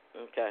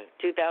 Okay.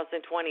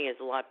 2020 is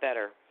a lot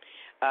better.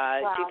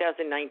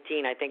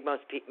 2019, I think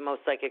most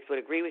psychics would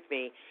agree with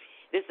me.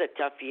 This is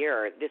a tough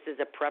year. This is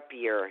a prep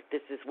year.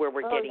 This is where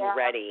we're getting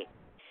ready.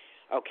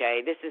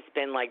 Okay, this has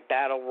been like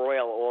battle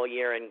royal all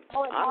year, and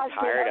I'm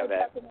tired of it.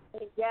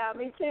 Definitely. Yeah,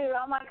 me too.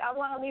 I'm like, I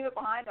want to leave it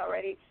behind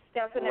already.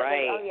 Definitely.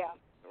 Right. Oh, yeah.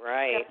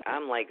 Right. Definitely.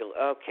 I'm like,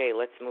 okay,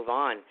 let's move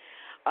on.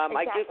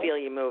 I do feel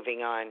you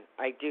moving on.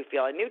 I do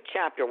feel a new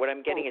chapter. What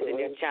I'm getting is a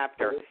new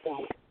chapter.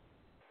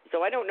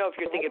 So I don't know if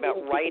you're thinking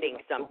about writing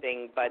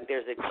something, but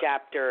there's a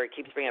chapter. It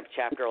keeps bringing up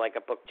chapter, like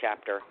a book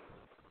chapter.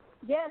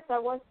 Yes, I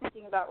was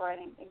thinking about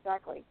writing.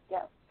 Exactly.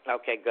 Yes.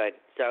 Okay, good.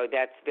 So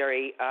that's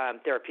very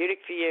therapeutic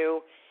for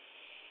you,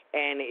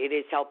 and it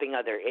is helping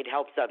others. It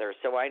helps others.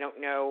 So I don't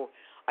know.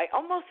 I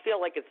almost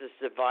feel like it's a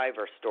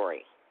survivor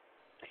story.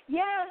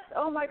 Yes.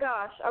 Oh, my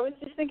gosh. I was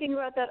just thinking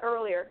about that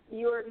earlier.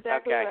 You were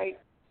exactly right.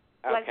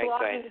 Like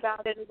blogging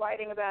about it and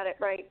writing about it.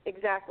 Right.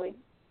 Exactly.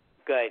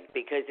 Good,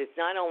 because it's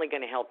not only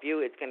going to help you,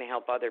 it's going to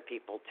help other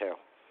people too.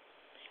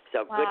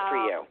 So good for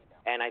you.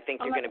 And I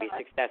think you're going to be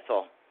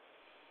successful.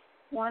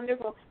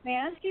 Wonderful. May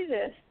I ask you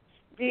this?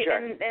 Sure.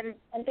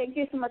 And thank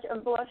you so much,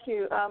 and bless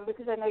you,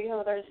 because I know you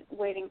have others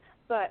waiting.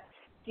 But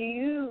do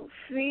you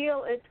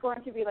feel it's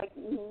going to be like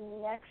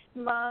next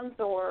month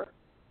or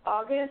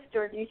August,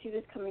 or do you see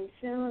this coming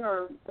soon,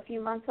 or a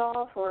few months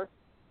off, or?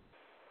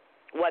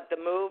 What, the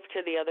move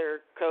to the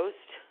other coast?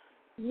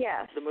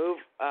 Yes. The move?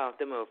 Oh,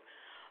 the move.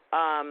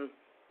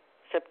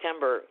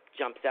 September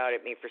jumps out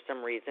at me for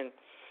some reason.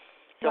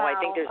 So I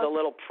think there's a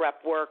little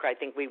prep work. I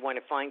think we want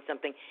to find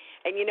something.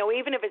 And,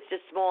 even if it's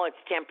just small, it's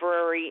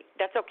temporary,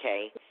 that's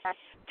okay.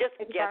 Just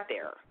get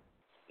there.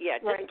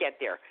 Yeah, just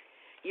get there.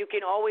 You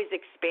can always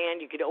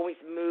expand. You can always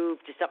move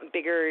to something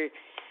bigger.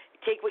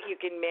 Take what you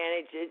can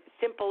manage.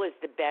 Simple is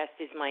the best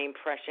is my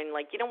impression.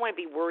 Like, you don't want to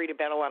be worried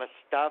about a lot of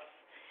stuff.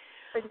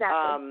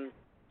 Exactly.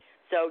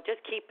 So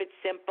just keep it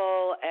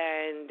simple,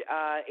 and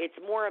it's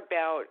more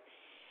about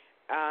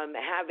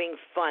having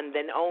fun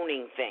than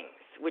owning things,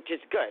 which is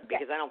good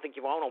because I don't think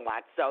you own a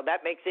lot, so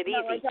that makes it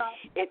easy.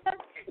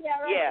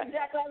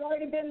 Exactly. I've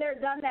already been there,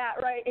 done that,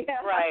 right?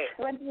 Yeah. Right.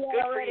 Good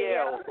for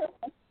you.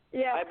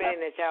 Yeah. I've been in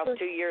this house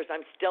 2 years.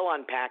 I'm still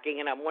unpacking,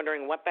 and I'm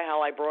wondering what the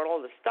hell I brought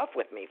all this stuff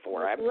with me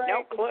for. I have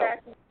no clue.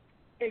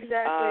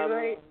 Exactly,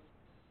 right.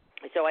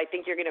 So I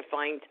think you're going to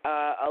find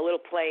a little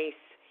place,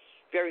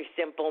 very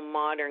simple,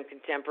 modern,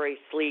 contemporary,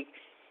 sleek,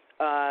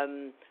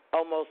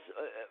 almost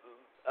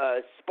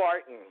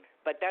Spartan.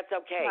 But that's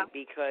okay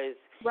because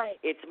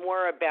it's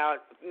more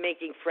about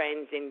making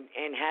friends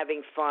and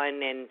having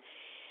fun and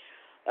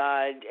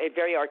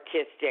very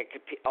artistic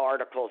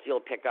articles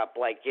you'll pick up,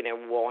 like,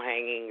 wall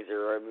hangings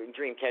or a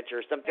dream catcher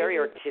or some very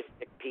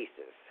artistic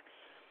pieces.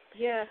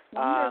 Yeah,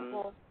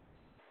 wonderful.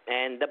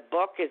 And the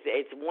book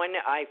it's one,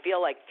 I feel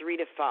like 3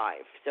 to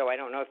 5. So I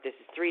don't know if this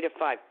is 3 to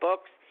 5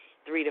 books,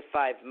 3 to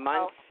 5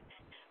 months.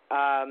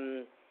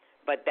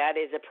 But that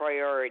is a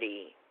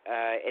priority.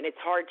 And it's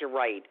hard to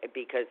write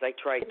because I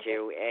tried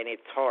to, and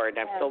it's hard.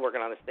 I'm still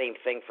working on the same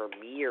thing for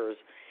years.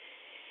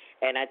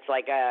 And it's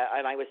like,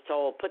 and I was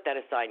told, put that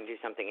aside and do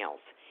something else.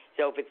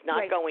 So if it's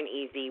not going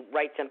easy,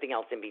 write something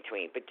else in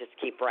between, but just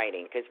keep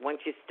writing. Because once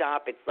you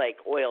stop, it's like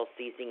oil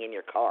seizing in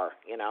your car,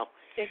 you know?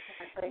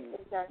 Exactly.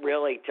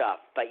 Really tough.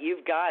 But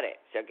you've got it.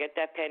 So get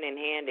that pen in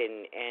hand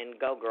and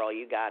go, girl.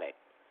 You got it.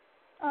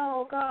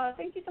 Oh, God.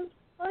 Thank you so much.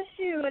 Bless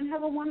you, and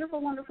have a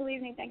wonderful, wonderful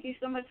evening. Thank you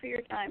so much for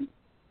your time.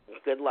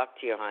 Good luck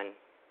to you, hon.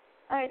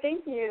 All right,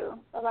 thank you.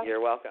 Bye-bye.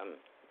 You're welcome.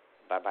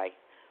 Bye-bye.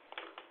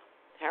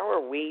 How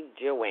are we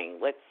doing?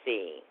 Let's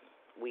see.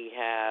 We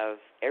have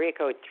area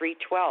code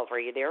 312. Are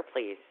you there,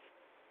 please?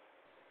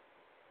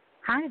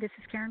 Hi, this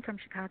is Karen from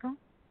Chicago.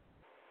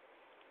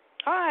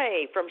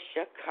 Hi, from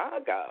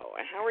Chicago.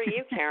 How are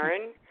you,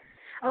 Karen?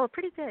 Oh,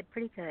 pretty good,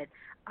 pretty good.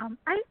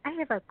 I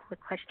have a quick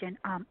question.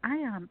 I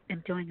am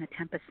doing a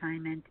temp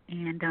assignment,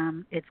 and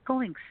it's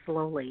going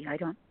slowly. I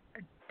don't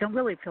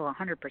really feel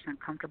 100%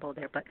 comfortable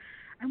there, but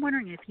I'm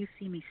wondering if you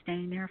see me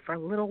staying there for a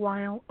little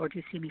while, or do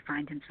you see me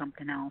finding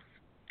something else?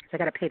 Because I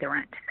got to pay the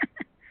rent,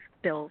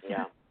 bills.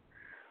 Yeah.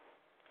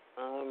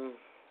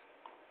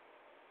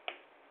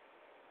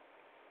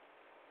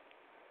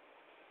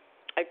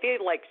 I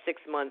feel like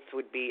 6 months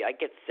would be, I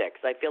get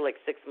 6. I feel like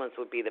 6 months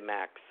would be the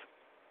max.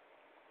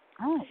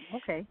 Oh,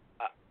 okay.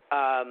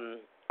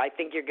 I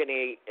think you're going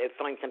to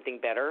find something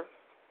better.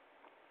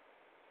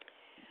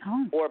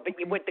 Oh, But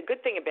what the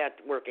good thing about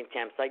working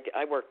temps,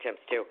 I work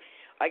temps too.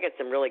 I get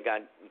some really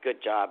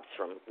good jobs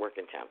from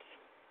working temps.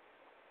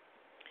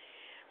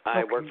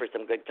 I work for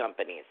some good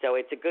companies, so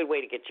it's a good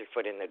way to get your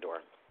foot in the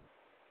door.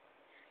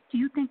 Do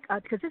you think,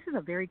 because this is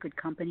a very good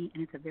company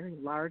and it's a very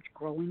large,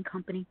 growing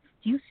company,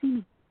 do you see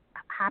me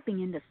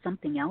hopping into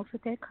something else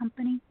with that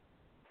company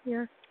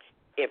here?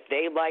 If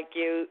they like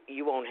you,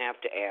 you won't have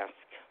to ask.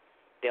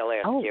 They'll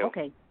ask you. Oh,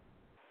 okay.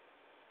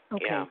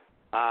 Okay. Yeah.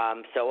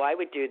 So I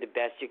would do the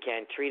best you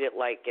can. Treat it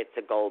like it's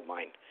a gold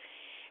mine.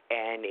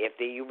 And if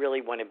you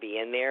really want to be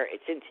in there,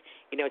 it's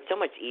so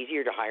much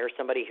easier to hire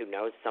somebody who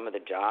knows some of the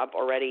job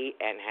already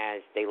and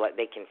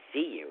they can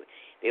see you.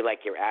 They like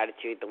your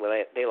attitude,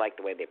 they like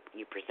the way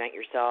you present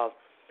yourself,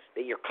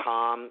 that you're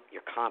calm,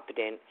 you're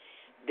competent.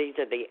 These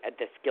are the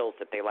skills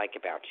that they like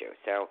about you.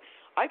 So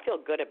I feel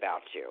good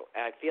about you.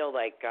 I feel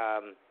like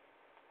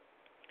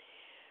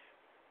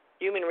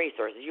human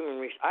resources.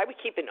 I would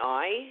keep an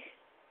eye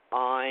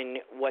on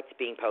what's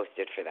being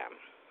posted for them.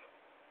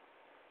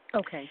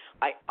 Okay.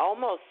 I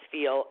almost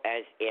feel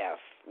as if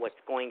what's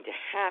going to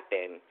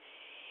happen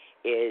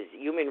is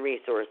human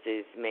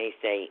resources may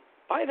say,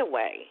 by the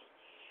way,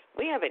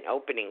 we have an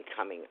opening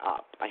coming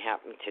up, I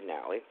happen to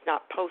know. It's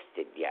not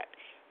posted yet.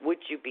 Would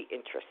you be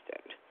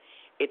interested?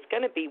 It's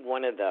going to be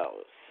one of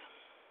those.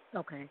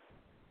 Okay.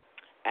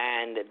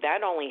 And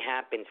that only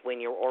happens when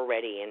you're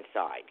already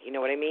inside. You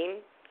know what I mean?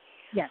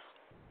 Yes.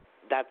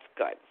 That's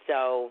good.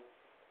 So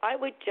I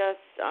would just,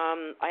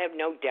 I have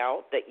no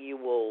doubt that you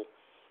will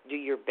do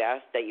your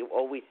best, that you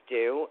always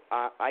do.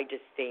 I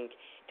just think,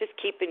 just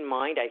keep in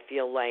mind, I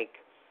feel like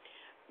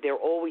they're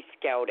always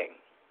scouting.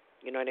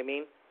 You know what I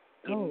mean?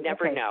 You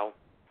never know.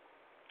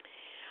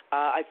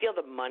 I feel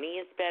the money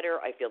is better.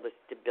 I feel the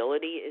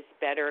stability is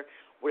better.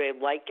 What I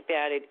like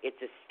about it,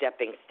 it's a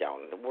stepping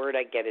stone. The word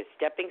I get is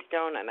stepping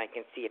stone, and I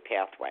can see a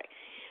pathway.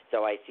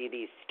 So I see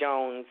these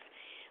stones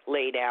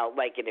laid out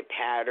like in a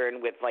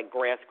pattern with like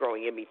grass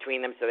growing in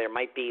between them. So there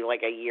might be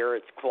like a year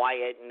it's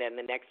quiet, and then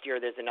the next year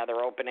there's another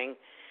opening,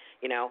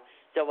 you know.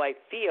 So I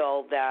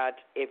feel that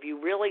if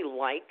you really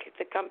like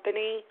the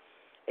company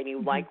and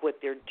you like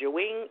what they're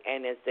doing,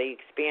 and as they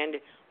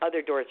expand,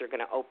 other doors are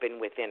going to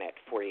open within it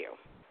for you.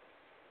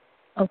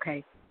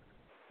 Okay.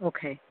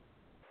 Okay.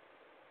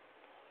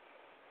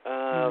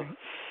 Right.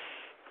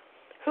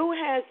 Who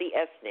has the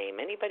S name?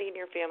 Anybody in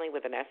your family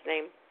with an S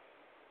name?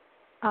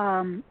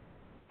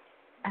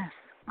 S.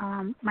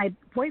 My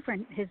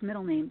boyfriend, his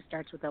middle name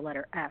starts with the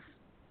letter F.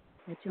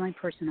 That's the only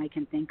person I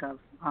can think of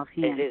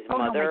offhand. Is his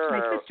mother? No,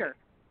 my sister.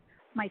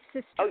 My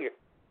sister. Oh,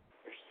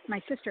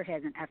 my sister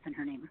has an F in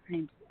her name. Her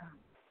name's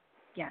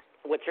yes.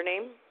 What's her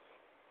name?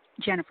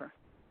 Jennifer.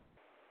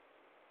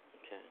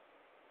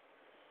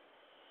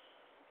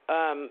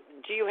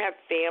 Do you have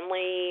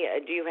family?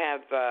 Do you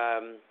have,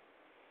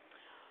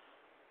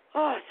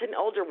 it's an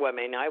older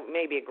woman,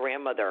 maybe a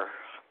grandmother,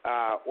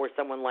 or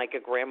someone like a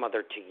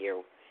grandmother to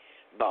you,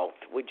 both.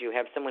 Would you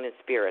have someone in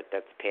spirit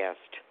that's passed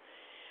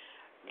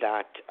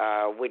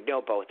that would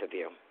know both of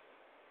you?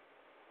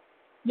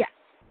 Yes.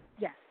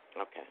 Yes.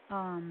 Okay.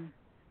 Why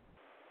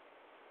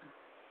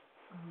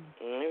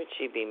would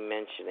she be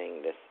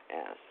mentioning this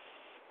S?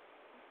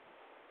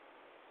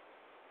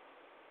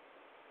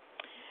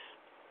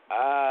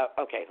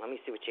 Okay, let me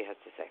see what she has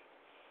to say.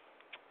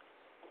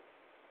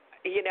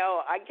 You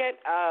know, I get,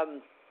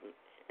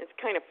 it's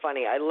kind of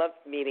funny. I love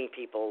meeting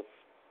people's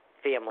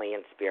family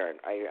in spirit.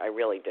 I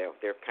really do.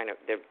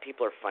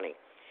 People are funny.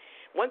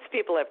 once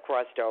people have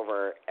crossed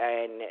over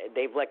and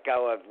they've let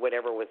go of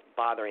whatever was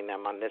bothering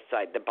them on this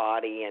side, the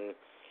body and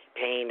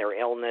pain or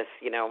illness,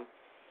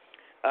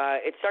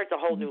 it starts a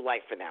whole new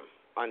life for them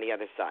on the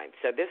other side.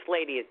 So this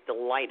lady is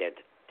delighted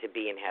to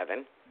be in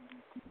heaven.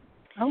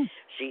 Oh.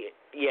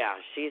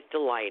 She's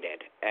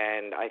delighted.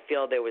 And I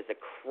feel there was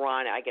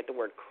I get the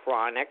word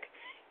chronic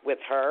with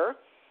her.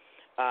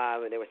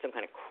 There was some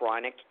kind of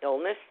chronic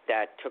illness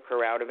that took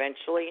her out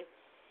eventually.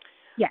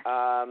 Yeah.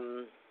 I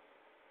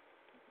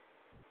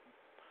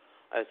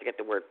also get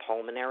the word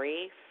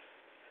pulmonary.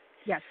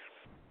 Yes.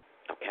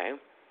 Okay.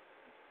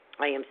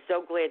 I am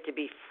so glad to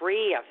be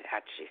free of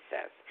that, she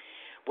says.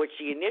 What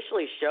she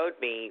initially showed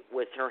me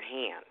was her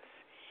hands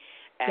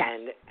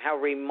and how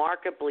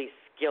remarkably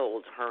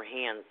skilled her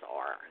hands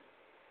are.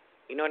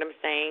 You know what I'm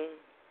saying?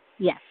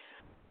 Yes.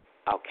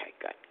 Okay,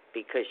 good.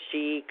 Because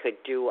she could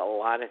do a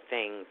lot of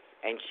things,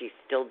 and she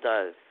still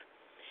does.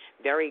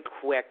 Very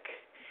quick.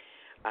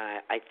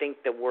 I think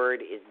the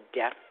word is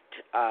deft,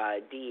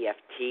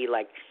 D-E-F-T,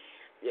 like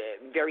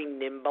very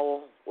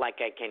nimble, like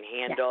I can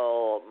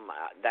handle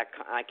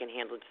I can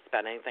handle just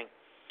about anything.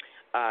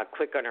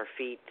 Quick on her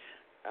feet,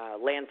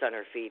 lands on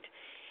her feet.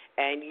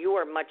 And you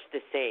are much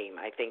the same,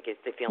 I think, is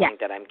the feeling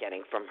that I'm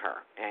getting from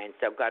her. And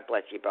so God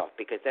bless you both,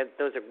 because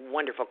those are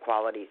wonderful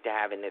qualities to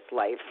have in this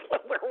life.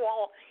 We're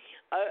all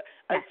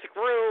a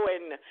screw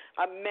and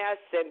a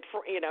mess and,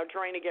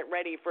 trying to get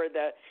ready for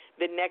the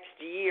next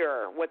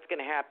year, what's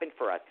going to happen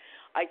for us.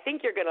 I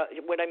think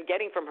what I'm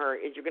getting from her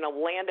is you're going to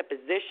land a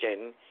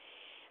position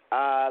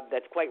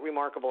that's quite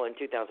remarkable in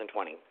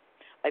 2020.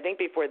 I think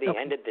before the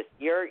end of this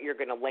year, you're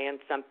going to land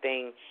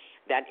something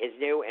that is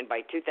new, and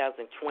by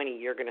 2020,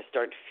 you're going to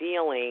start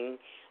feeling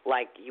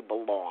like you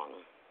belong.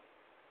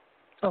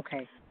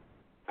 Okay.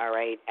 All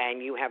right,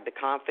 and you have the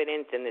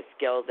confidence and the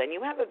skills, and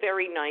you have a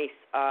very nice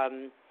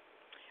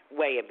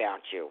way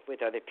about you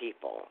with other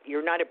people.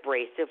 You're not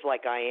abrasive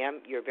like I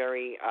am. You're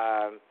very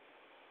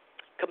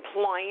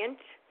compliant,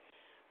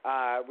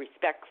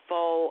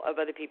 respectful of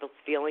other people's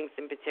feelings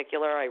in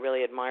particular. I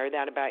really admire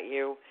that about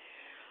you.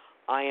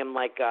 I am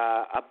like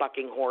a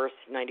bucking horse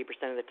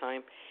 90% of the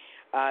time.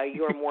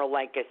 You're more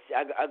like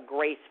a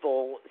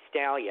graceful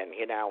stallion,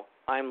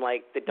 I'm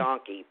like the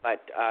donkey,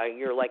 but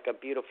you're like a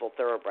beautiful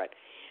thoroughbred.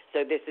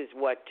 So this is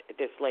what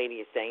this lady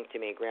is saying to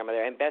me,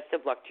 grandmother, and best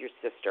of luck to your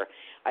sister.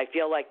 I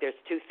feel like there's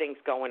two things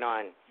going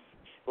on,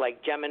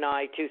 like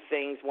Gemini, two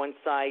things, one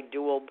side,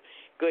 dual,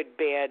 good,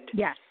 bad,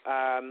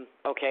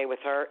 with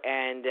her,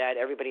 and that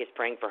everybody is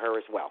praying for her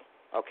as well,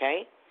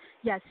 okay?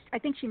 Yes, I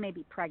think she may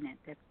be pregnant.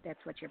 That's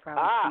what you're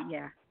probably saying,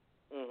 yeah.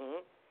 Mm-hmm.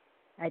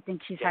 I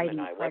think she's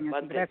Gemini, hiding pregnancy.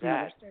 what month is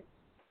that?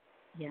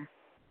 Yeah.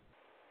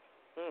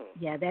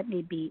 Yeah, that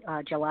may be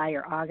July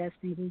or August,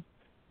 maybe.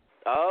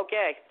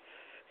 Okay.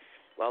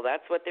 Well,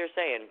 that's what they're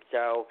saying.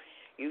 So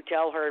you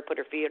tell her to put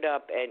her feet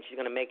up, and she's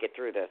going to make it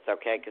through this,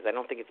 okay? Because I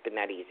don't think it's been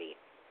that easy.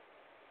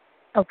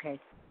 Okay.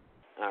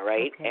 All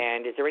right. Okay.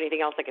 And is there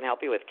anything else I can help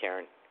you with,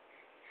 Karen?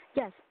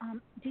 Yes.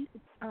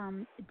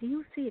 Do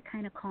you see it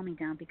kind of calming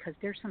down? Because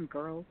there's some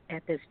girls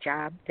at this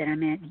job that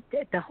I'm at.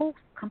 The whole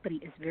company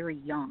is very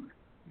young,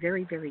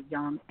 very, very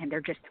young, and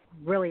they're just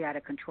really out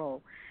of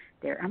control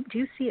there. Do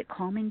you see it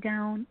calming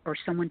down or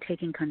someone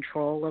taking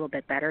control a little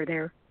bit better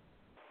there?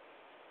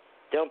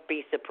 Don't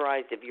be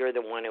surprised if you're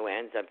the one who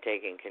ends up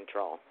taking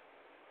control.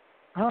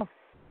 Oh.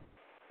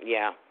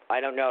 Yeah.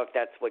 I don't know if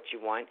that's what you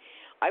want.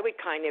 I would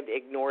kind of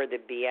ignore the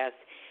BS,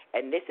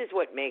 and this is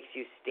what makes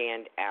you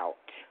stand out.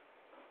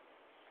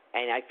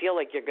 And I feel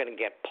like you're going to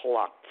get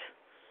plucked.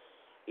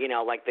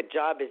 Like the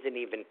job isn't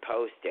even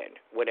posted,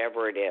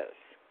 whatever it is.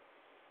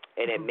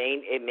 And it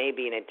may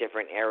be in a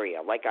different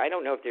area. Like, I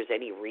don't know if there's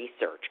any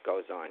research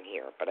goes on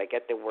here, but I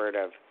get the word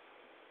of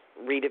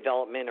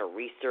redevelopment or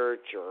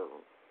research or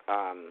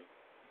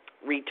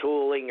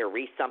retooling or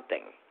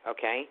re-something,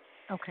 okay?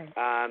 Okay.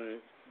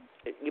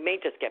 You may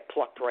just get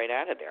plucked right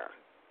out of there.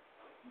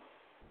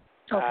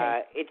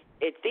 Okay.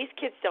 It's these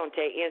kids don't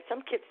take,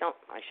 some kids don't,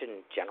 I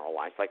shouldn't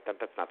generalize like that,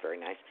 that's not very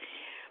nice.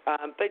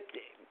 But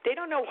they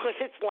don't know what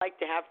it's like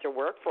to have to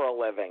work for a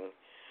living.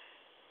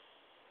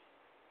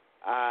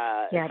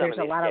 There's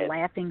a lot of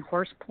laughing,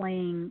 horse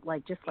playing,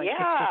 it's just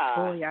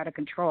totally out of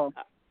control.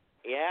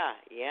 Yeah.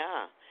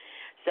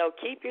 So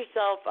keep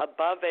yourself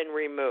above and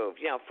removed.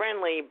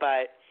 Friendly,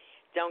 but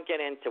don't get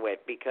into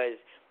it because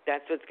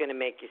that's what's going to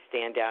make you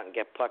stand out and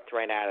get plucked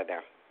right out of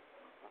there.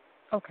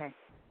 Okay.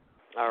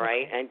 All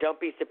right, and don't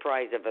be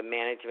surprised if a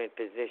management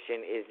position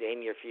is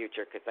in your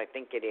future because I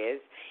think it is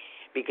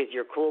because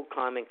you're cool,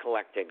 calm, and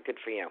collected. Good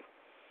for you.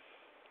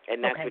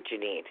 And that's what you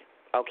need.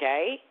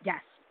 Okay? Yes,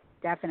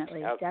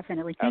 definitely.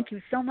 Definitely. Thank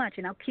you so much,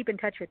 and I'll keep in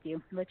touch with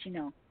you and let you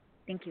know.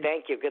 Thank you.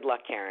 Thank you. Good luck,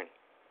 Karen.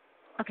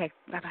 Okay,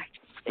 bye-bye.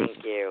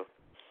 Thank you.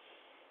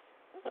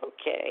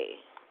 Okay,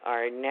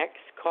 our next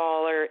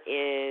caller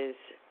is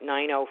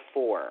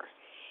 904.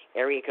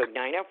 Area code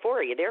 904.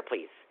 Are you there,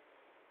 please?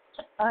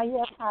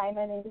 Yes, hi,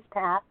 my name is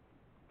Pat.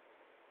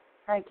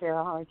 Hi,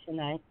 Carol. How are you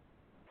tonight?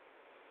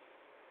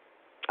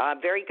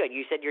 Very good.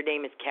 You said your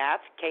name is Kath,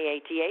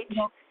 K-A-T-H?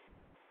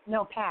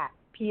 No, Pat,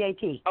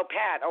 P-A-T. Oh,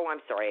 Pat. Oh, I'm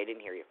sorry. I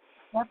didn't hear you.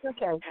 That's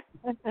okay.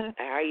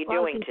 How are you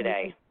doing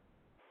today?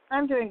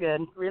 I'm doing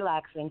good.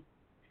 Relaxing.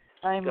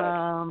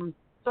 I'm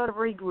sort of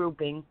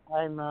regrouping.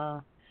 I'm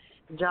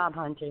job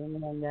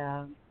hunting, and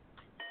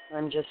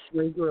I'm just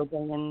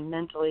regrouping and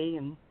mentally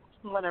and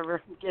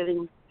whatever,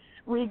 getting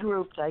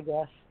regrouped, I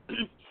guess.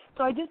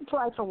 So I did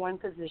apply for one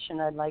position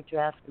I'd like to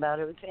ask about.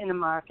 It was in a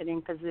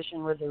marketing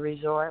position with a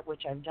resort,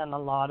 which I've done a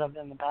lot of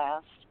in the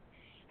past.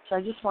 So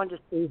I just wanted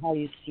to see how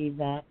you see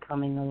that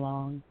coming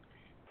along,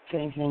 if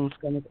anything's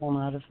going to come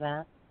out of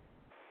that.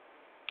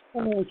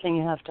 Anything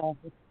you have to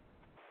offer?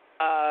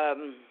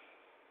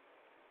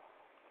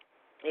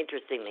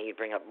 Interesting that you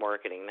bring up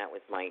marketing. That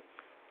was my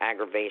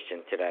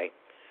aggravation today.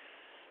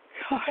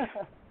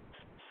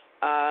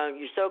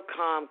 You're so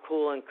calm,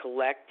 cool, and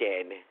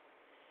collected.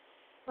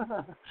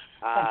 For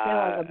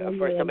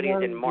somebody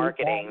who's in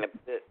marketing,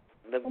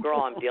 the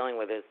girl I'm dealing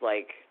with is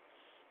like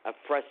a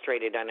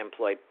frustrated,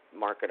 unemployed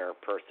marketer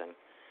person.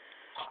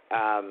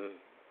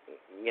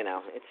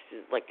 It's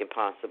just like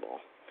impossible.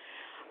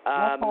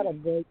 I've had a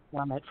break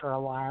from it for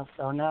a while,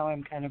 so now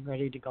I'm kind of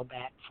ready to go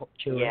back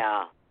to it.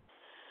 Yeah.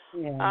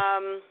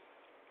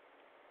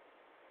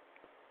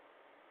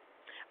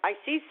 I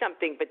see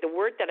something, but the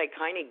word that I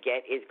kind of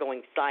get is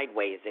going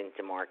sideways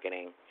into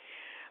marketing.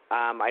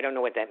 I don't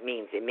know what that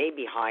means. It may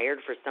be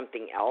hired for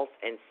something else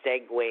and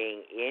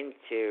segueing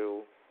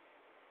into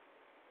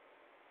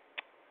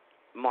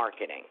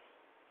marketing.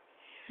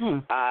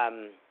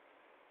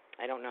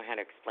 I don't know how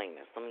to explain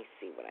this. Let me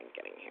see what I'm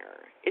getting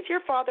here. Is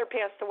your father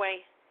passed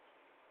away?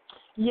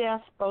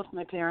 Yes, both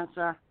my parents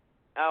are.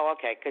 Oh,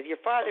 okay, because your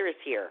father is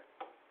here.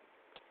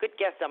 Good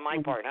guess on my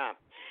part, huh?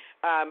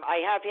 I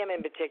have him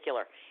in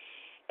particular,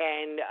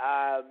 and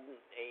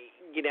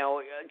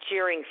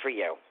cheering for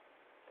you.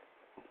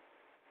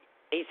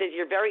 He says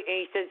you've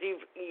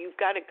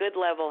got a good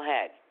level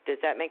head. Does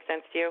that make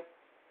sense to you?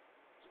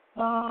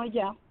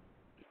 Yeah.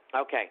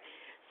 Okay,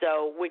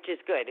 so which is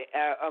good.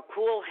 A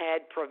cool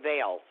head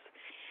prevails.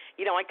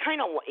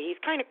 He's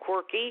kind of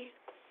quirky,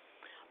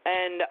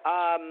 and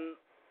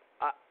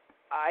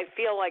I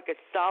feel like a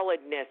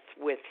solidness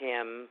with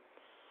him.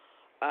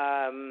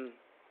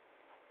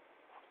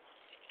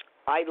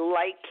 I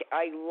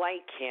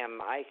like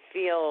him. I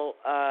feel.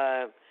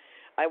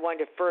 I want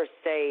to first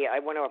say I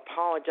want to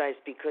apologize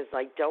because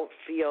I don't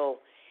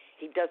feel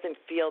he doesn't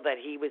feel that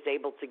he was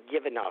able to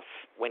give enough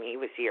when he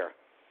was here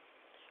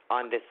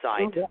on this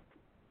side. Okay.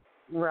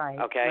 Right.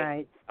 Okay.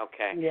 Right.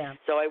 Okay. Yeah.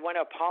 So I want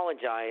to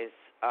apologize.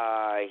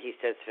 He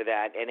says for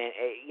that, and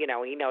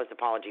he knows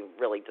apology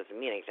really doesn't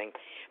mean anything,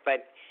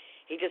 but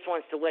he just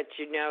wants to let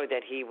you know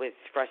that he was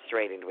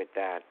frustrated with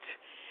that.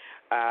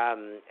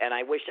 And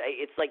I wish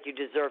it's like you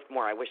deserved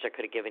more. I wish I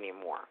could have given you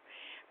more,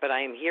 but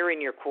I am here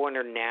in your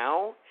corner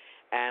now,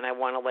 and I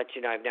want to let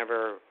you know I've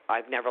never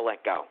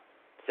let go.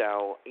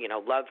 So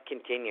love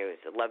continues.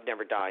 Love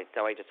never dies.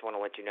 So I just want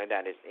to let you know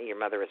that as your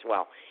mother as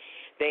well.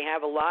 They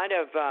have a lot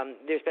of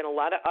there's been a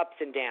lot of ups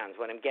and downs.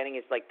 What I'm getting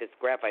is like this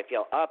graph. I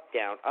feel up,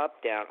 down,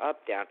 up, down,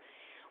 up, down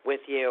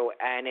with you,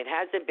 and it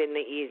hasn't been the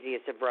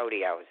easiest of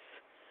rodeos.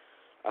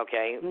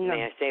 Okay,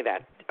 may I say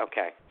that?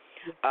 Okay.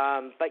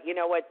 But you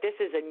know what? This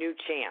is a new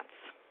chance.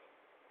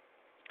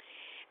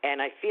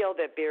 And I feel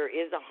that there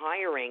is a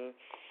hiring,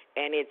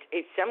 and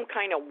it's some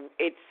kind of,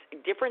 it's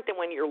different than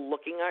when you're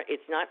looking at,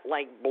 it's not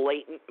like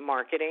blatant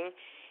marketing.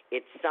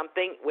 It's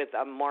something with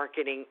a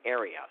marketing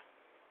area.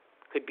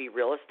 Could be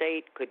real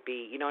estate, could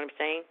be, you know what I'm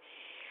saying?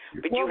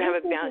 But you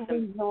have this is a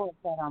resort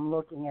that I'm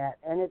looking at,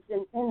 and it's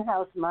an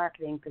in-house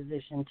marketing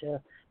position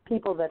to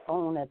people that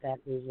own at that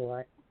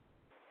resort.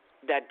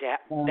 That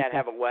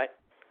have a what?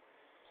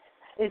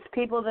 It's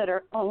people that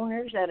are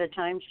owners at a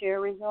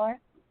timeshare resort.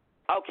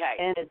 Okay.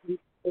 And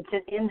it's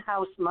an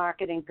in-house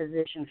marketing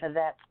position for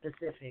that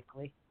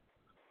specifically.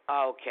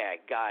 Okay,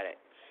 got it.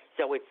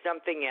 So it's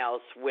something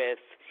else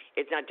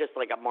it's not just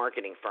like a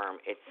marketing firm.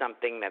 It's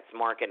something that's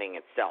marketing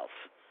itself.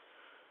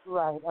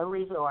 Right, a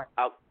resort.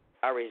 Oh,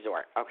 a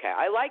resort. Okay,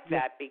 I like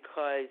that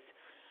because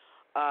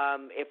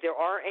if there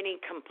are any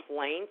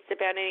complaints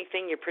about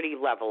anything, you're pretty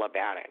level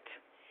about it.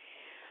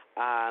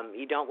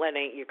 You don't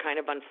you're kind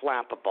of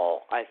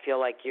unflappable. I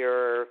feel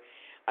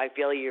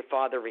your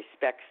father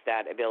respects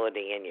that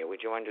ability in you.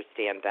 Would you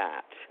understand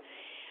that?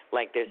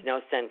 Like there's no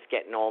sense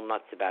getting all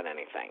nuts about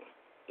anything,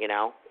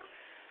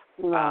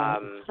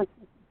 Right.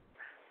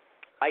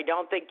 I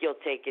don't think you'll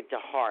take it to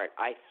heart.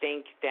 I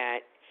think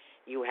that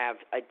you have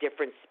a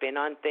different spin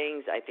on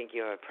things. I think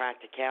you have a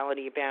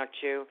practicality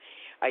about you.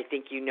 I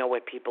think you know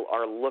what people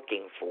are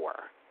looking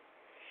for.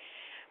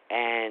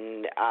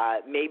 And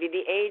maybe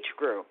the age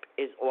group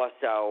is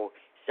also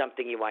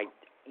something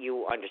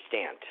you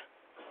understand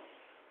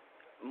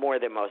more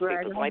than most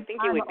people. So I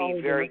think you would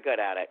be very good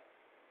at it.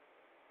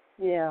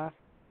 Yeah.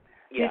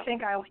 Do you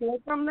think I'll hear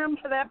from them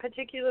for that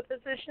particular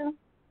position?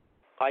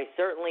 I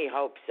certainly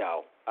hope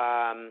so.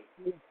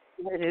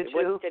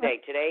 What's today?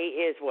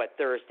 Today is what,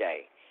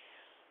 Thursday?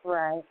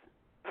 Right.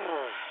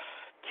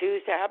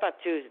 Tuesday. How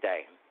about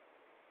Tuesday?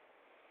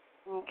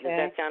 Okay. Does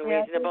that sound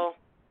reasonable?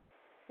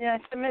 Yeah,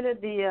 I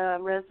submitted the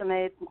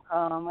resume,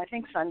 I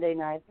think Sunday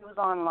night. It was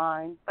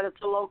online, but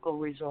it's a local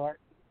resort.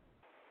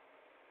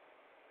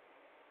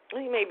 I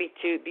think maybe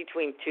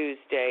between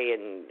Tuesday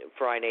and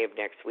Friday of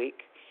next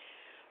week.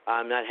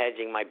 I'm not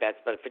hedging my bets,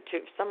 but for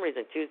some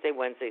reason, Tuesday,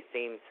 Wednesday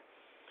seems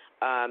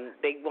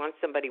they want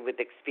somebody with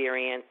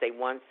experience. They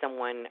want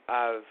someone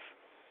of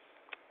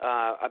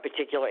a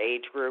particular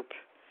age group.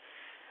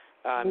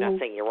 I'm not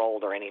saying you're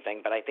old or anything,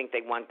 but I think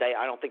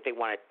I don't think they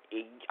want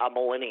a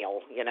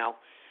millennial,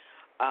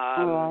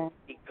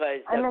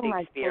 because of the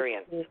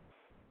experience. 60s.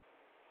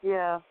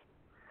 Yeah,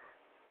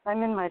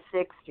 I'm in my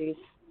 60s.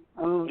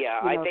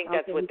 I think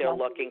that's what they're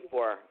looking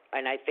for,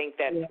 and I think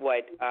that's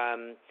what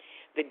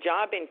the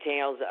job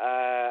entails.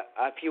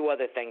 A few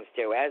other things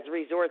too, as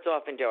resorts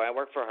often do. I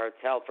worked for a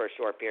hotel for a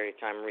short period of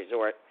time,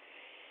 resort,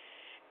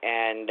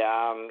 and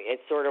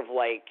it's sort of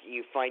like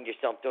you find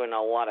yourself doing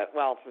a lot of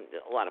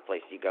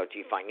places you go to.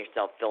 You find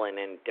yourself filling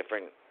in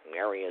different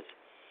areas,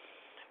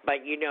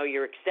 but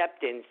your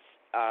acceptance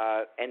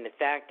and the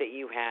fact that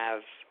you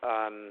have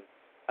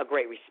a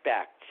great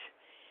respect.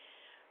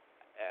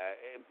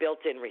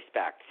 Built-in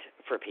respect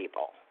for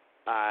people.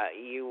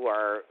 You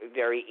are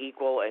very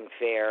equal and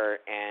fair,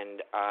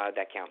 and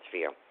that counts for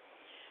you.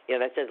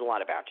 That says a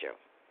lot about you.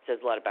 It says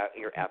a lot about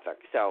your ethic.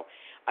 So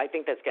I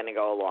think that's going to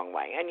go a long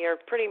way. And you're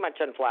pretty much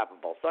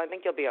unflappable, so I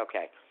think you'll be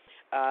okay.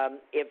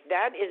 If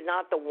that is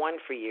not the one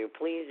for you,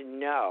 please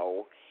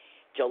know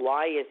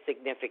July is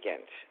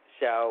significant.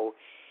 So,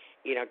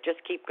 just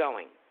keep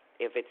going.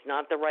 If it's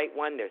not the right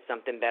one, there's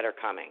something better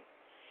coming.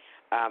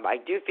 I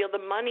do feel the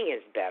money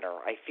is better.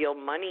 I feel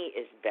money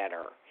is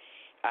better.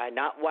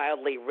 Not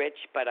wildly rich,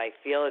 but I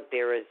feel that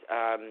there is,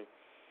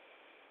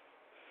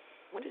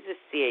 what is this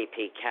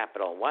CAP,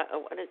 capital? What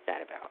is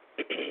that about?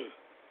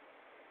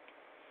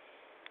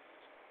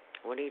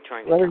 What are you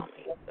trying to tell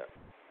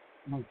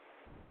me?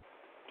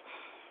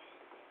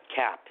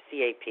 CAP,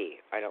 CAP.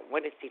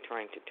 What is he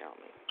trying to tell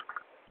me?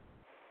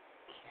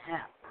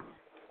 CAP.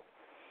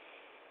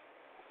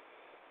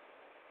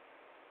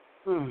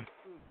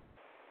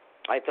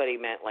 I thought he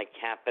meant like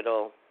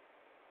capital.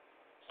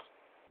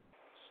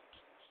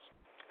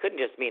 Couldn't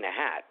just mean a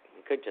hat.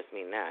 It could just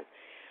mean that.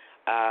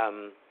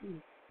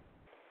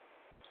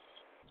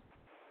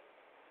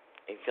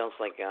 It feels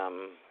like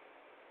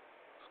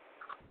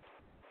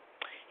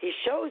he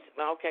shows.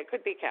 Okay, it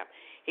could be cap.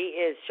 He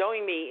is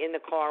showing me in the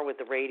car with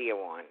the radio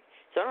on.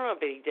 So I don't know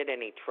if he did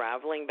any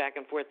traveling back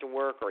and forth to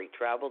work, or he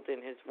traveled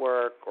in his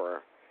work,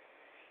 or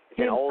it's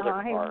an older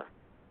car.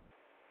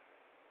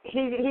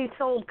 He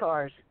sold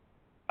cars.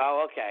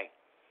 Oh, okay.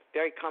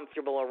 Very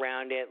comfortable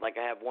around it, like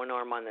I have one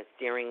arm on the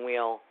steering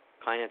wheel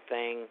kind of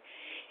thing.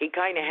 He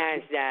kind of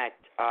has that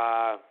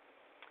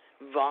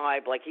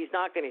vibe, like he's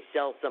not going to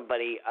sell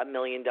somebody $1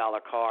 million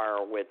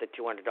car with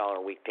a $200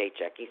 a week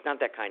paycheck. He's not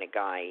that kind of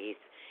guy.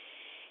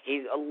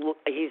 He's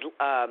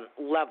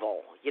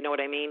level. You know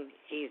what I mean?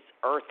 He's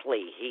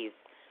earthly. He's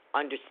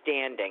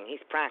understanding.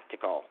 He's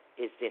practical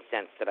is the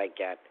sense that I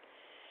get.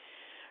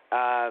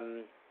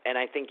 And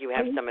I think you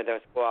have some of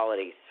those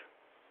qualities.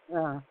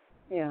 Yeah.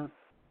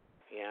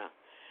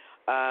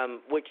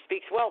 Which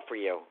speaks well for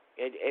you.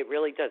 It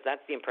really does.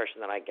 That's the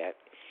impression that I get.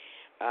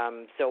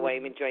 So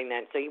I'm enjoying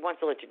that. So he wants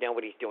to let you know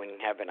what he's doing in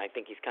heaven. I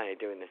think he's kind of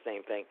doing the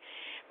same thing.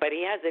 But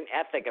he has an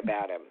ethic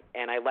about him,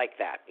 and I like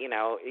that.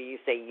 You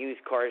say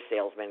used car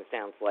salesman,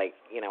 sounds like,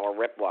 a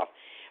ripoff.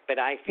 But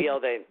I feel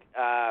that...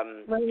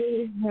 well,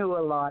 he knew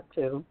a lot,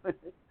 too.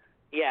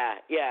 Yeah.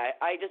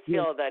 I just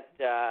feel that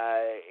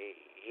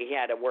he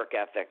had a work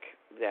ethic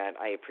that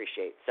I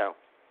appreciate. So...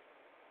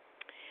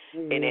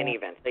 in any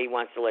event, so he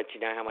wants to let you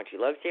know how much he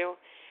loves you,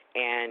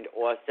 and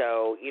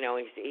also,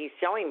 he's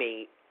showing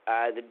me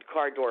the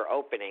car door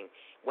opening.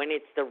 When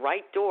it's the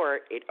right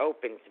door, it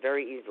opens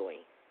very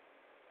easily.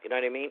 You know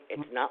what I mean?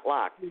 It's not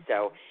locked,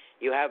 so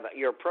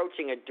you're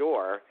approaching a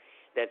door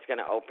that's going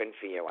to open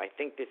for you. I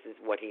think this is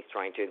what he's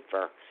trying to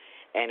infer,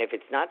 and if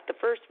it's not the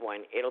first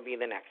one, it'll be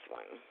the next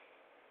one.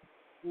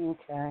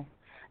 Okay.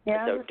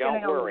 Yeah. So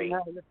don't worry.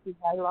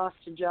 I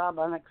lost a job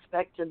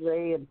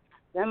unexpectedly, and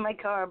then my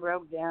car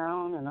broke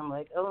down, and I'm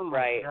like, oh,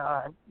 my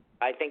God.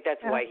 I think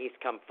that's why he's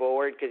come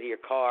forward, because of your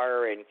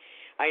car. And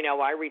I know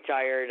I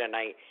retired, and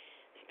I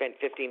spent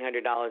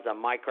 $1,500 on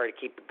my car to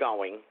keep it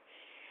going.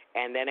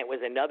 And then it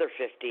was another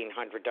 $1,500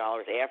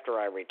 after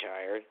I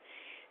retired.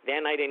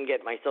 Then I didn't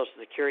get my Social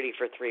Security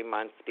for 3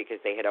 months because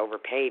they had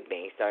overpaid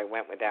me, so I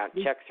went without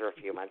checks for a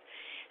few months.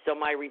 So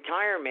my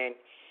retirement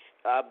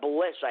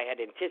bliss I had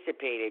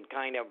anticipated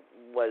kind of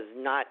was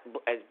not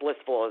as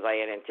blissful as I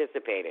had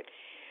anticipated.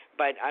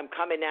 But I'm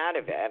coming out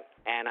of it,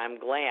 and I'm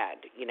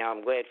glad.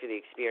 I'm glad for the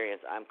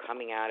experience. I'm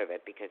coming out of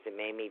it because it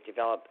made me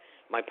develop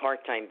my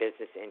part-time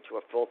business into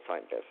a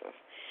full-time business.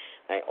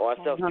 I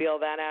also feel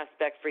that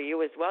aspect for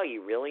you as well.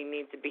 You really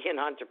need to be an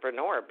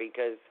entrepreneur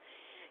because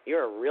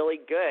you're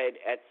really good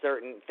at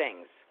certain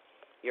things,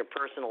 your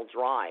personal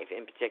drive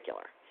in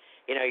particular.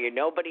 You're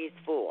nobody's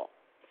fool,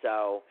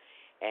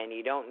 and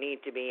you don't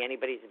need to be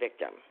anybody's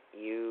victim.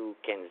 You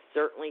can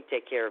certainly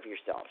take care of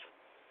yourself.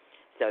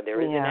 So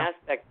there is an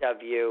aspect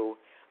of you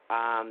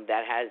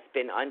that has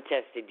been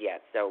untested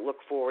yet. So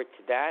look forward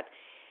to that.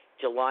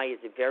 July is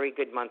a very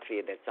good month for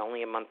you. That's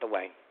only a month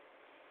away.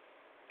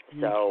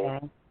 So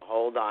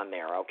hold on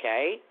there,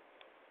 okay?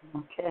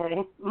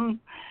 Okay.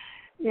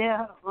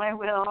 Yeah, I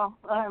will.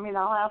 I mean,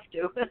 I'll have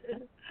to.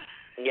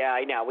 Yeah,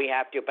 I know. We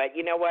have to. But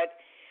you know what?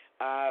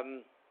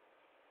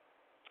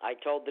 I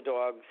told the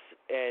dogs,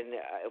 and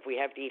if we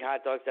have to eat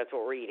hot dogs, that's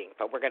what we're eating.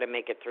 But we're going to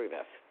make it through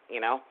this, you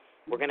know?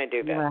 We're going to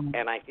do this. Right.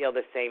 And I feel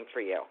the same for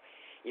you.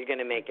 You're going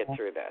to make it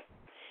through this.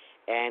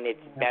 And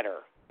it's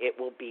better. It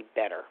will be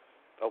better.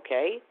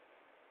 Okay?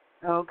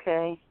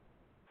 Okay.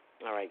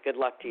 All right. Good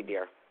luck to you,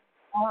 dear.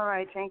 All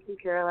right. Thank you,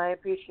 Carol. I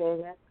appreciate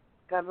it.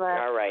 God bless.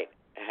 All right.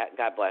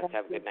 God bless.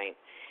 Have a good night.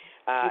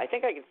 I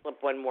think I can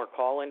slip one more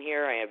call in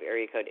here. I have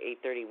area code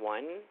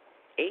 831.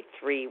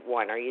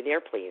 Are you there,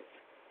 please?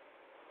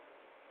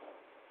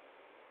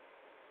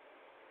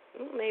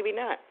 Maybe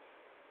not.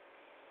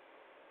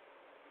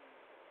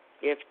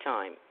 If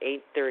time.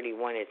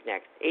 831 is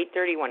next.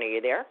 831, are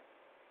you there?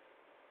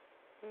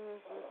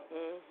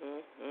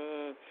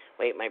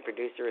 Wait, my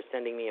producer is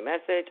sending me a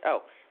message.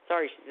 Oh,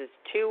 sorry, she says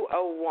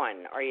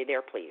 201. Are you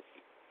there, please?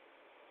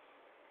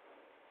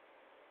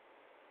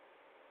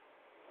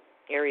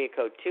 Area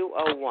code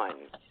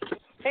 201.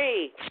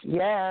 Hey.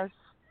 Yes.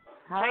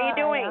 Hi, how you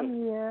doing?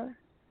 I'm here.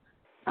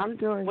 I'm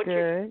doing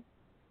good.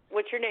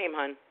 What's your name,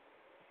 hon?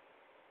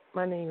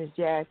 My name is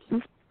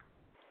Jackie.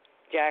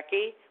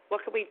 Jackie,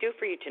 what can we do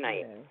for you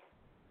tonight?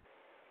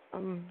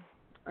 I'm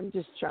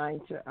just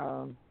trying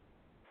to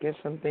get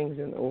some things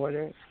in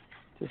order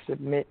to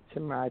submit to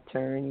my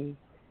attorney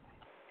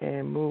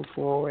and move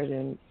forward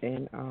and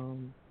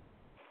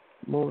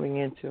moving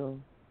into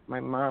my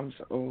mom's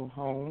old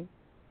home.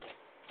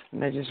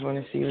 And I just want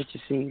to see what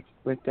you see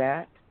with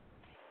that.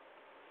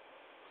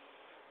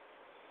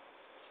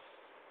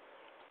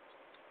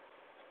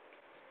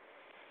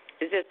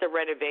 Is this a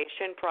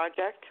renovation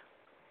project?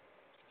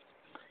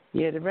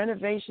 Yeah, the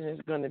renovation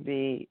is going to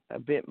be a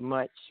bit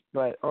much,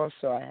 but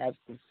also I have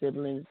some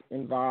siblings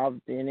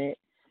involved in it.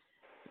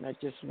 And I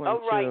just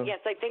want right. Yes,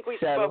 I think we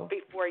spoke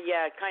before.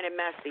 Yeah, kind of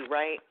messy,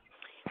 right?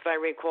 If I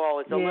recall,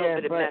 it's a little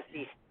bit of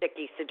messy,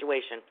 sticky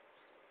situation.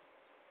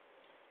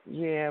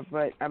 Yeah,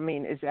 but, I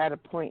mean, it's at a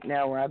point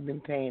now where I've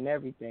been paying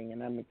everything,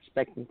 and I'm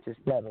expecting to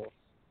settle.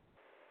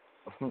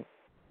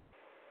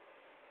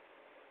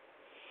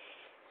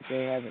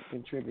 They haven't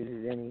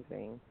contributed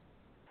anything.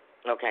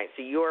 Okay,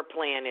 so your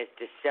plan is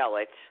to sell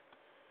it.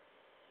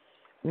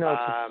 No,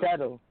 to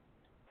settle.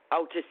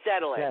 Oh, to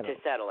settle it.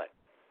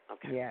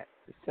 Okay. Yeah,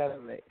 to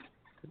settle it.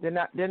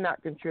 They're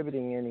not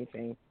contributing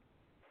anything.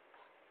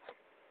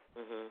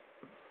 Mhm.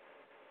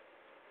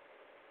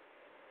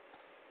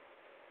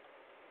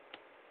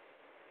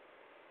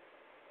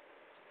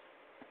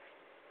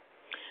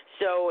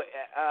 So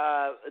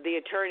the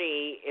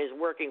attorney is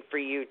working for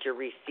you to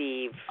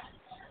receive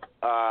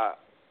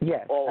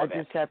yes, all of I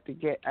just have to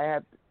get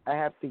I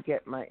have to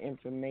get my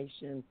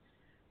information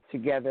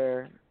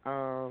together,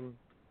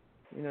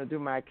 do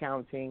my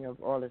accounting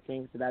of all the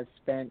things that I've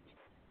spent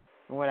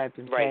and what I've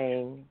been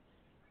paying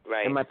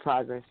and my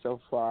progress so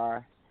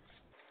far.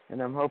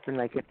 And I'm hoping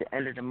like at the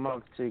end of the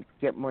month to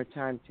get more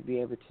time to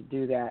be able to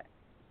do that,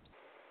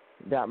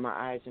 dot my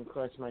I's and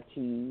cross my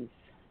T's.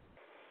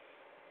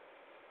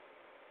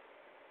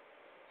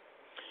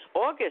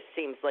 August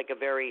seems like a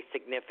very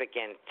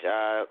significant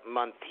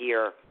month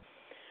here.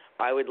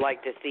 I would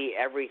like to see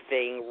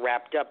everything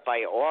wrapped up by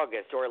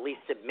August, or at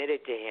least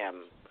submitted to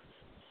him.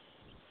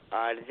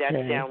 Does that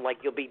sound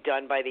like you'll be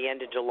done by the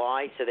end of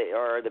July,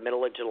 or the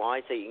middle of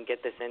July, so you can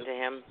get this into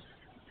him?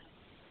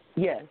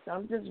 Yes,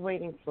 I'm just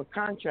waiting for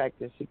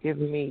contractors to give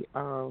me,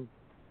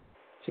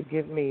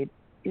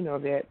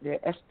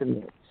 their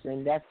estimates,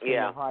 and that's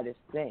the hardest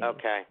thing.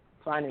 Okay.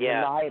 Finding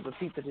reliable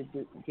people to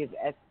give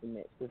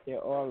estimates, because they're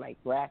all like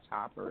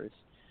grasshoppers.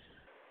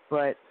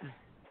 But,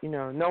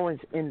 no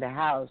one's in the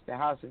house. The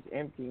house is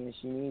empty, and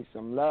she needs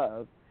some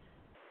love.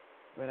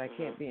 But I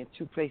can't be in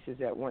two places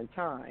at one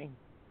time.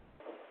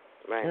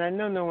 Right. And I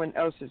know no one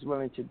else is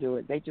willing to do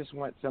it. They just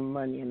want some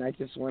money, and I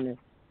just want to,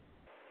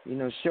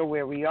 show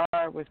where we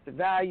are, what's the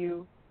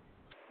value,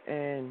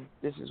 and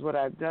this is what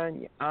I've done,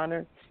 your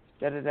honor,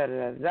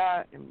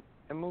 da-da-da-da-da-da,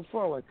 and move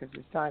forward, because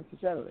it's time to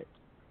settle it.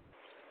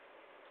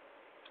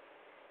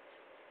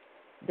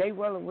 They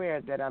well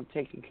aware that I'm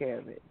taking care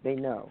of it. They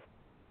know.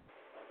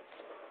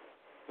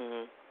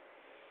 Mhm.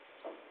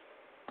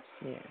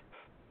 Yeah.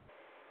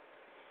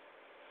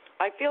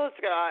 I feel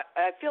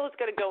it's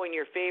going to go in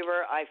your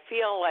favor. I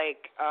feel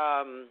like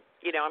I'm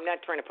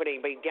not trying to put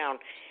anybody down,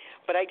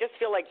 but I just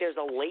feel like there's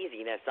a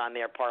laziness on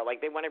their part.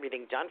 Like they want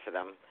everything done for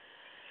them.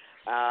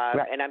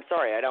 Right. And I'm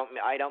sorry,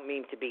 I don't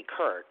mean to be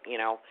curt.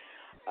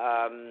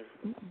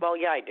 Well,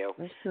 yeah, I do.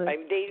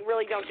 They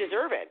really don't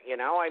deserve it.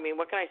 I mean,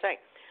 what can I say?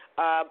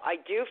 I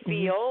do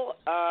feel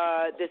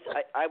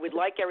I would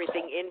like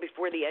everything in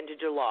before the end of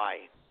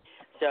July.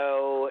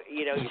 So,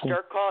 you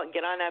start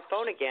get on that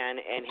phone again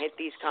and hit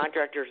these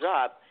contractors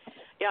up.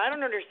 Yeah, I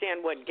don't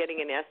understand what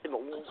getting an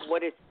estimate,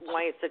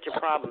 why it's such a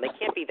problem. They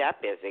can't be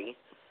that busy.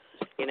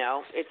 You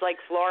know, it's like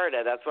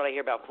Florida. That's what I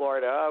hear about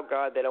Florida. Oh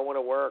God, they don't want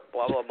to work.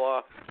 Blah blah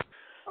blah.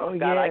 Oh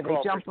God, yeah, I they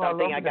called jump for all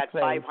something. over I the got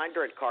place.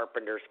 500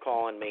 carpenters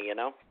calling me. You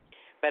know,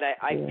 but I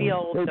Yeah.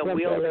 feel They the jump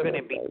wheels all are over going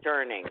to the be place.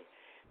 turning.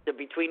 So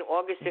between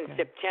August and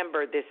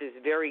September, this is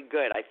very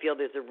good. I feel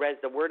there's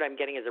the word I'm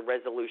getting is a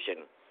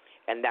resolution,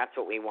 and that's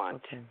what we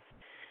want. Okay.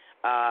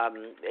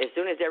 As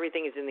soon as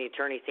everything is in the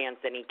attorney's hands,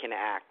 then he can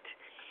act.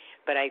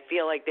 But I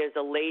feel like there's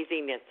a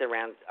laziness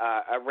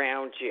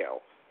around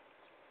you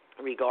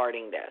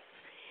regarding this.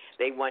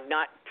 They want,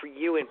 not for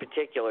you in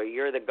particular,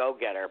 you're the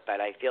go-getter,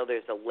 but I feel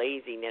there's a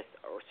laziness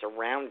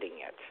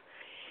surrounding it.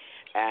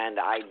 And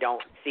I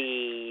don't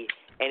see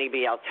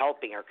anybody else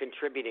helping or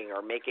contributing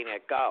or making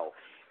it go.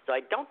 So I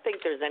don't think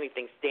there's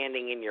anything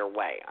standing in your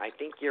way. I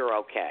think you're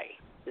okay.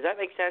 Does that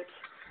make sense?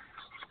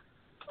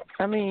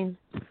 I mean,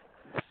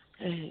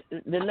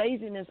 the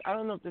laziness, I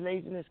don't know if the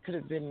laziness could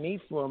have been me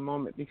for a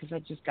moment because I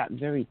just got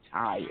very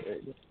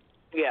tired.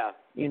 Yeah.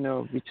 You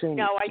know, between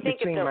No, I think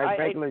between my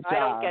regular job.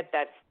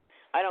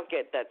 I don't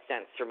get that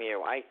sense from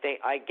you. I think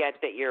I get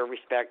that you're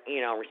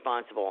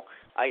responsible.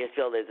 I just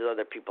feel there's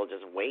other people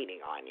just waiting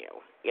on you.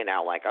 You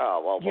know, like,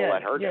 oh, well, we'll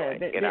let her do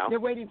it. They're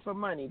waiting for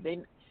money.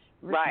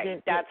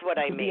 That's what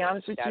I mean. To be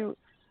honest with you,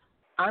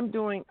 I'm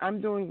doing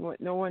what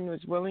no one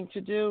was willing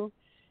to do,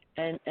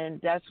 and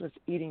that's what's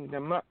eating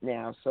them up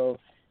now. So,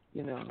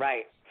 you know.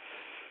 Right.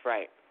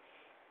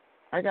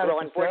 I got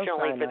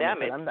unfortunately for them,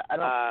 I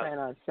don't plan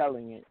on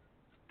selling it.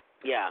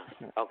 Yeah.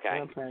 Okay. I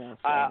don't plan on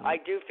selling I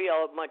do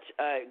feel much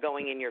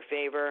going in your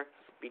favor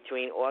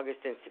between August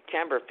and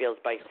September. Feels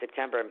by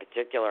September in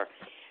particular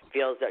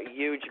feels a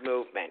huge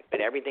movement,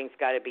 but everything's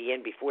got to be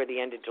in before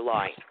the end of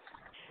July.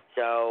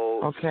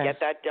 So get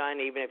that done.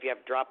 Even if you have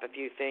to drop a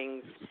few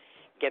things,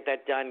 get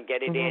that done.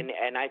 Get it in,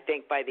 and I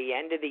think by the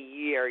end of the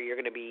year, you're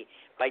going to be.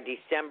 By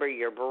December,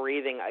 you're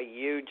breathing a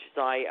huge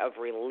sigh of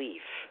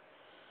relief.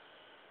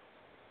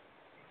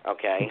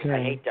 Okay.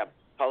 I hate to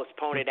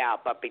postpone it out,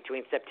 but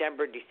between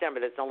September and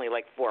December, that's only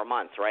like 4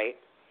 months, right?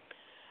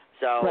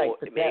 So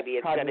maybe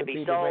it's going to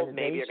be sold,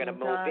 maybe you're going to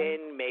move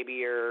in, maybe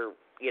you're,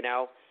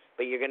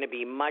 but you're going to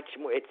be much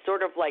more, it's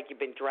sort of like you've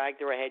been dragged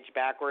through a hedge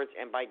backwards,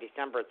 and by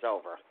December it's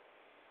over.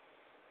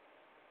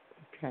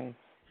 Okay.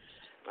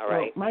 All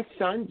right. Well, my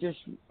son just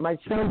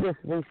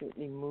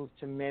recently moved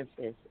to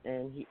Memphis,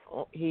 and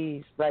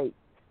he's like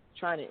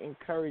trying to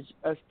encourage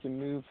us to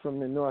move from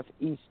the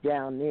Northeast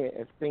down there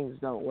if things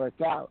don't work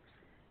out.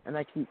 And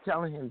I keep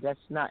telling him that's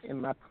not in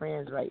my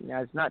plans right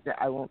now. It's not that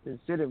I won't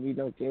consider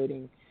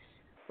relocating,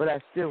 but I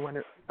still want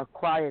to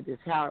acquire this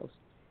house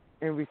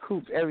and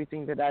recoup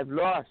everything that I've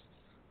lost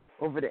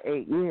over the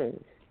 8 years.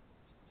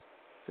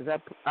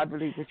 Because I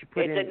believe what you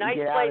put in, it's a nice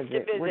you get out place of to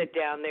it. visit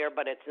down there,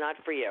 but it's not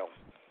for you.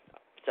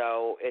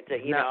 So it's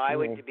I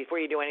would, before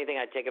you do anything,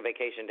 I'd take a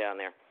vacation down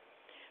there.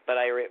 But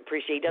I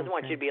appreciate he doesn't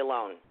want you to be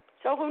alone.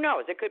 So who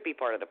knows? It could be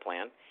part of the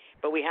plan.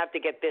 But we have to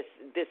get this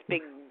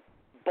big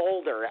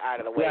boulder out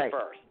of the way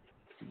first.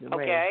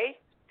 Okay?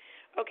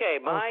 Okay,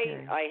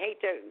 I hate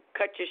to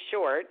cut you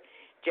short,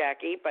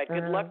 Jackie, but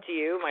good luck to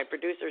you. My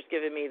producer's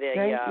giving me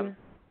the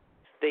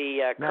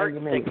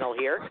curtain signal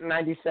here.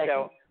 90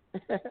 seconds.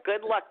 So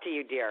good luck to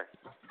you, dear.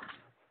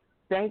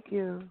 Thank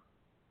you.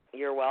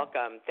 You're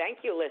welcome. Thank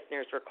you,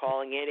 listeners, for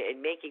calling in and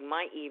making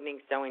my evening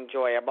so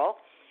enjoyable.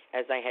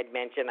 As I had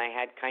mentioned, I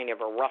had kind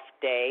of a rough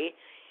day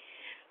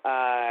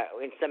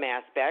in some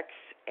aspects,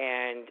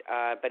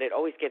 but it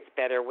always gets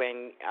better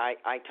when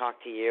I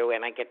talk to you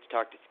and I get to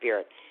talk to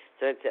Spirit.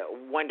 So it's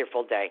a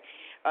wonderful day.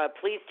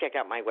 Please check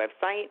out my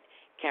website,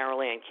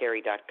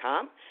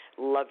 CarolAnnCarey.com.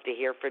 Love to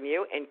hear from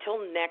you. Until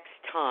next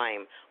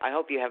time, I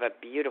hope you have a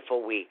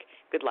beautiful week.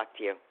 Good luck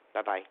to you.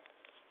 Bye-bye.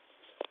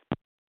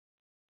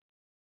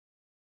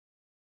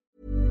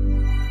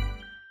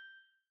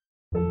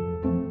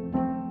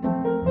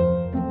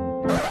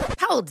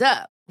 Hold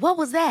up. What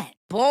was that?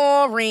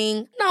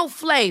 Boring. No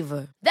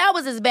flavor. That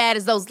was as bad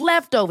as those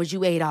leftovers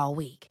you ate all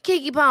week.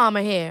 Keke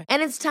Palmer here,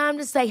 and it's time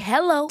to say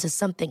hello to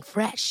something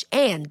fresh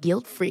and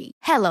guilt-free.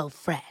 Hello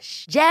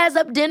Fresh. Jazz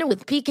up dinner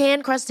with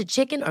pecan-crusted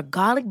chicken or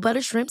garlic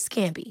butter shrimp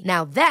scampi.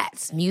 Now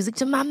that's music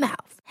to my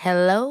mouth.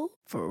 Hello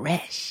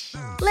Fresh.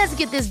 Let's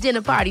get this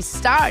dinner party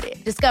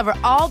started. Discover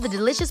all the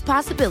delicious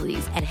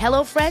possibilities at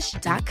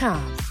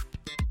HelloFresh.com.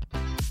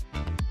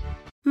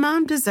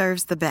 Mom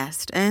deserves the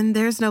best, and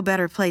there's no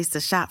better place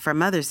to shop for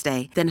Mother's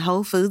Day than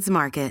Whole Foods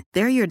Market.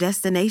 They're your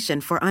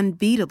destination for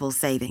unbeatable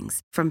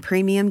savings, from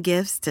premium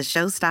gifts to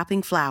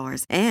show-stopping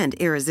flowers and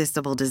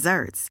irresistible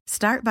desserts.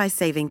 Start by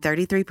saving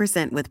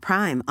 33% with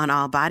Prime on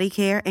all body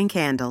care and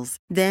candles.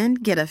 Then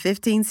get a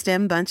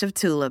 15-stem bunch of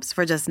tulips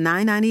for just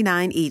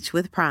 $9.99 each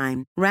with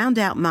Prime. Round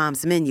out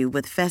Mom's menu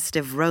with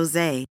festive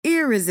rosé,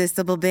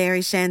 irresistible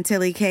berry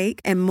chantilly cake,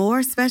 and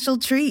more special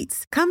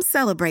treats. Come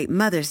celebrate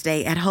Mother's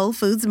Day at Whole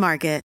Foods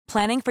Market.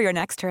 Planning for your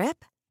next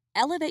trip?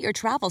 Elevate your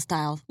travel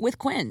style with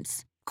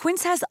Quince.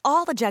 Quince has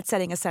all the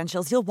jet-setting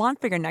essentials you'll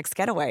want for your next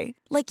getaway,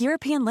 like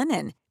European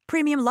linen,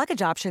 premium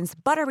luggage options,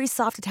 buttery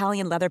soft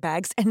Italian leather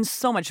bags, and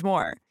so much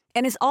more.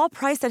 And is all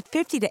priced at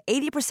 50 to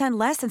 80%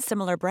 less than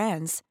similar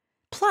brands.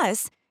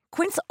 Plus,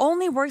 Quince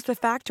only works with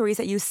factories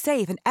that use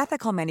safe and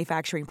ethical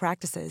manufacturing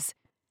practices.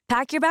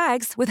 Pack your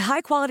bags with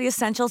high-quality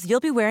essentials you'll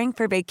be wearing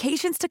for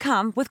vacations to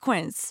come with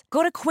Quince.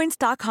 Go to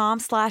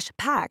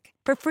quince.com/pack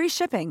for free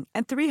shipping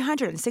and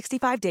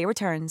 365-day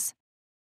returns.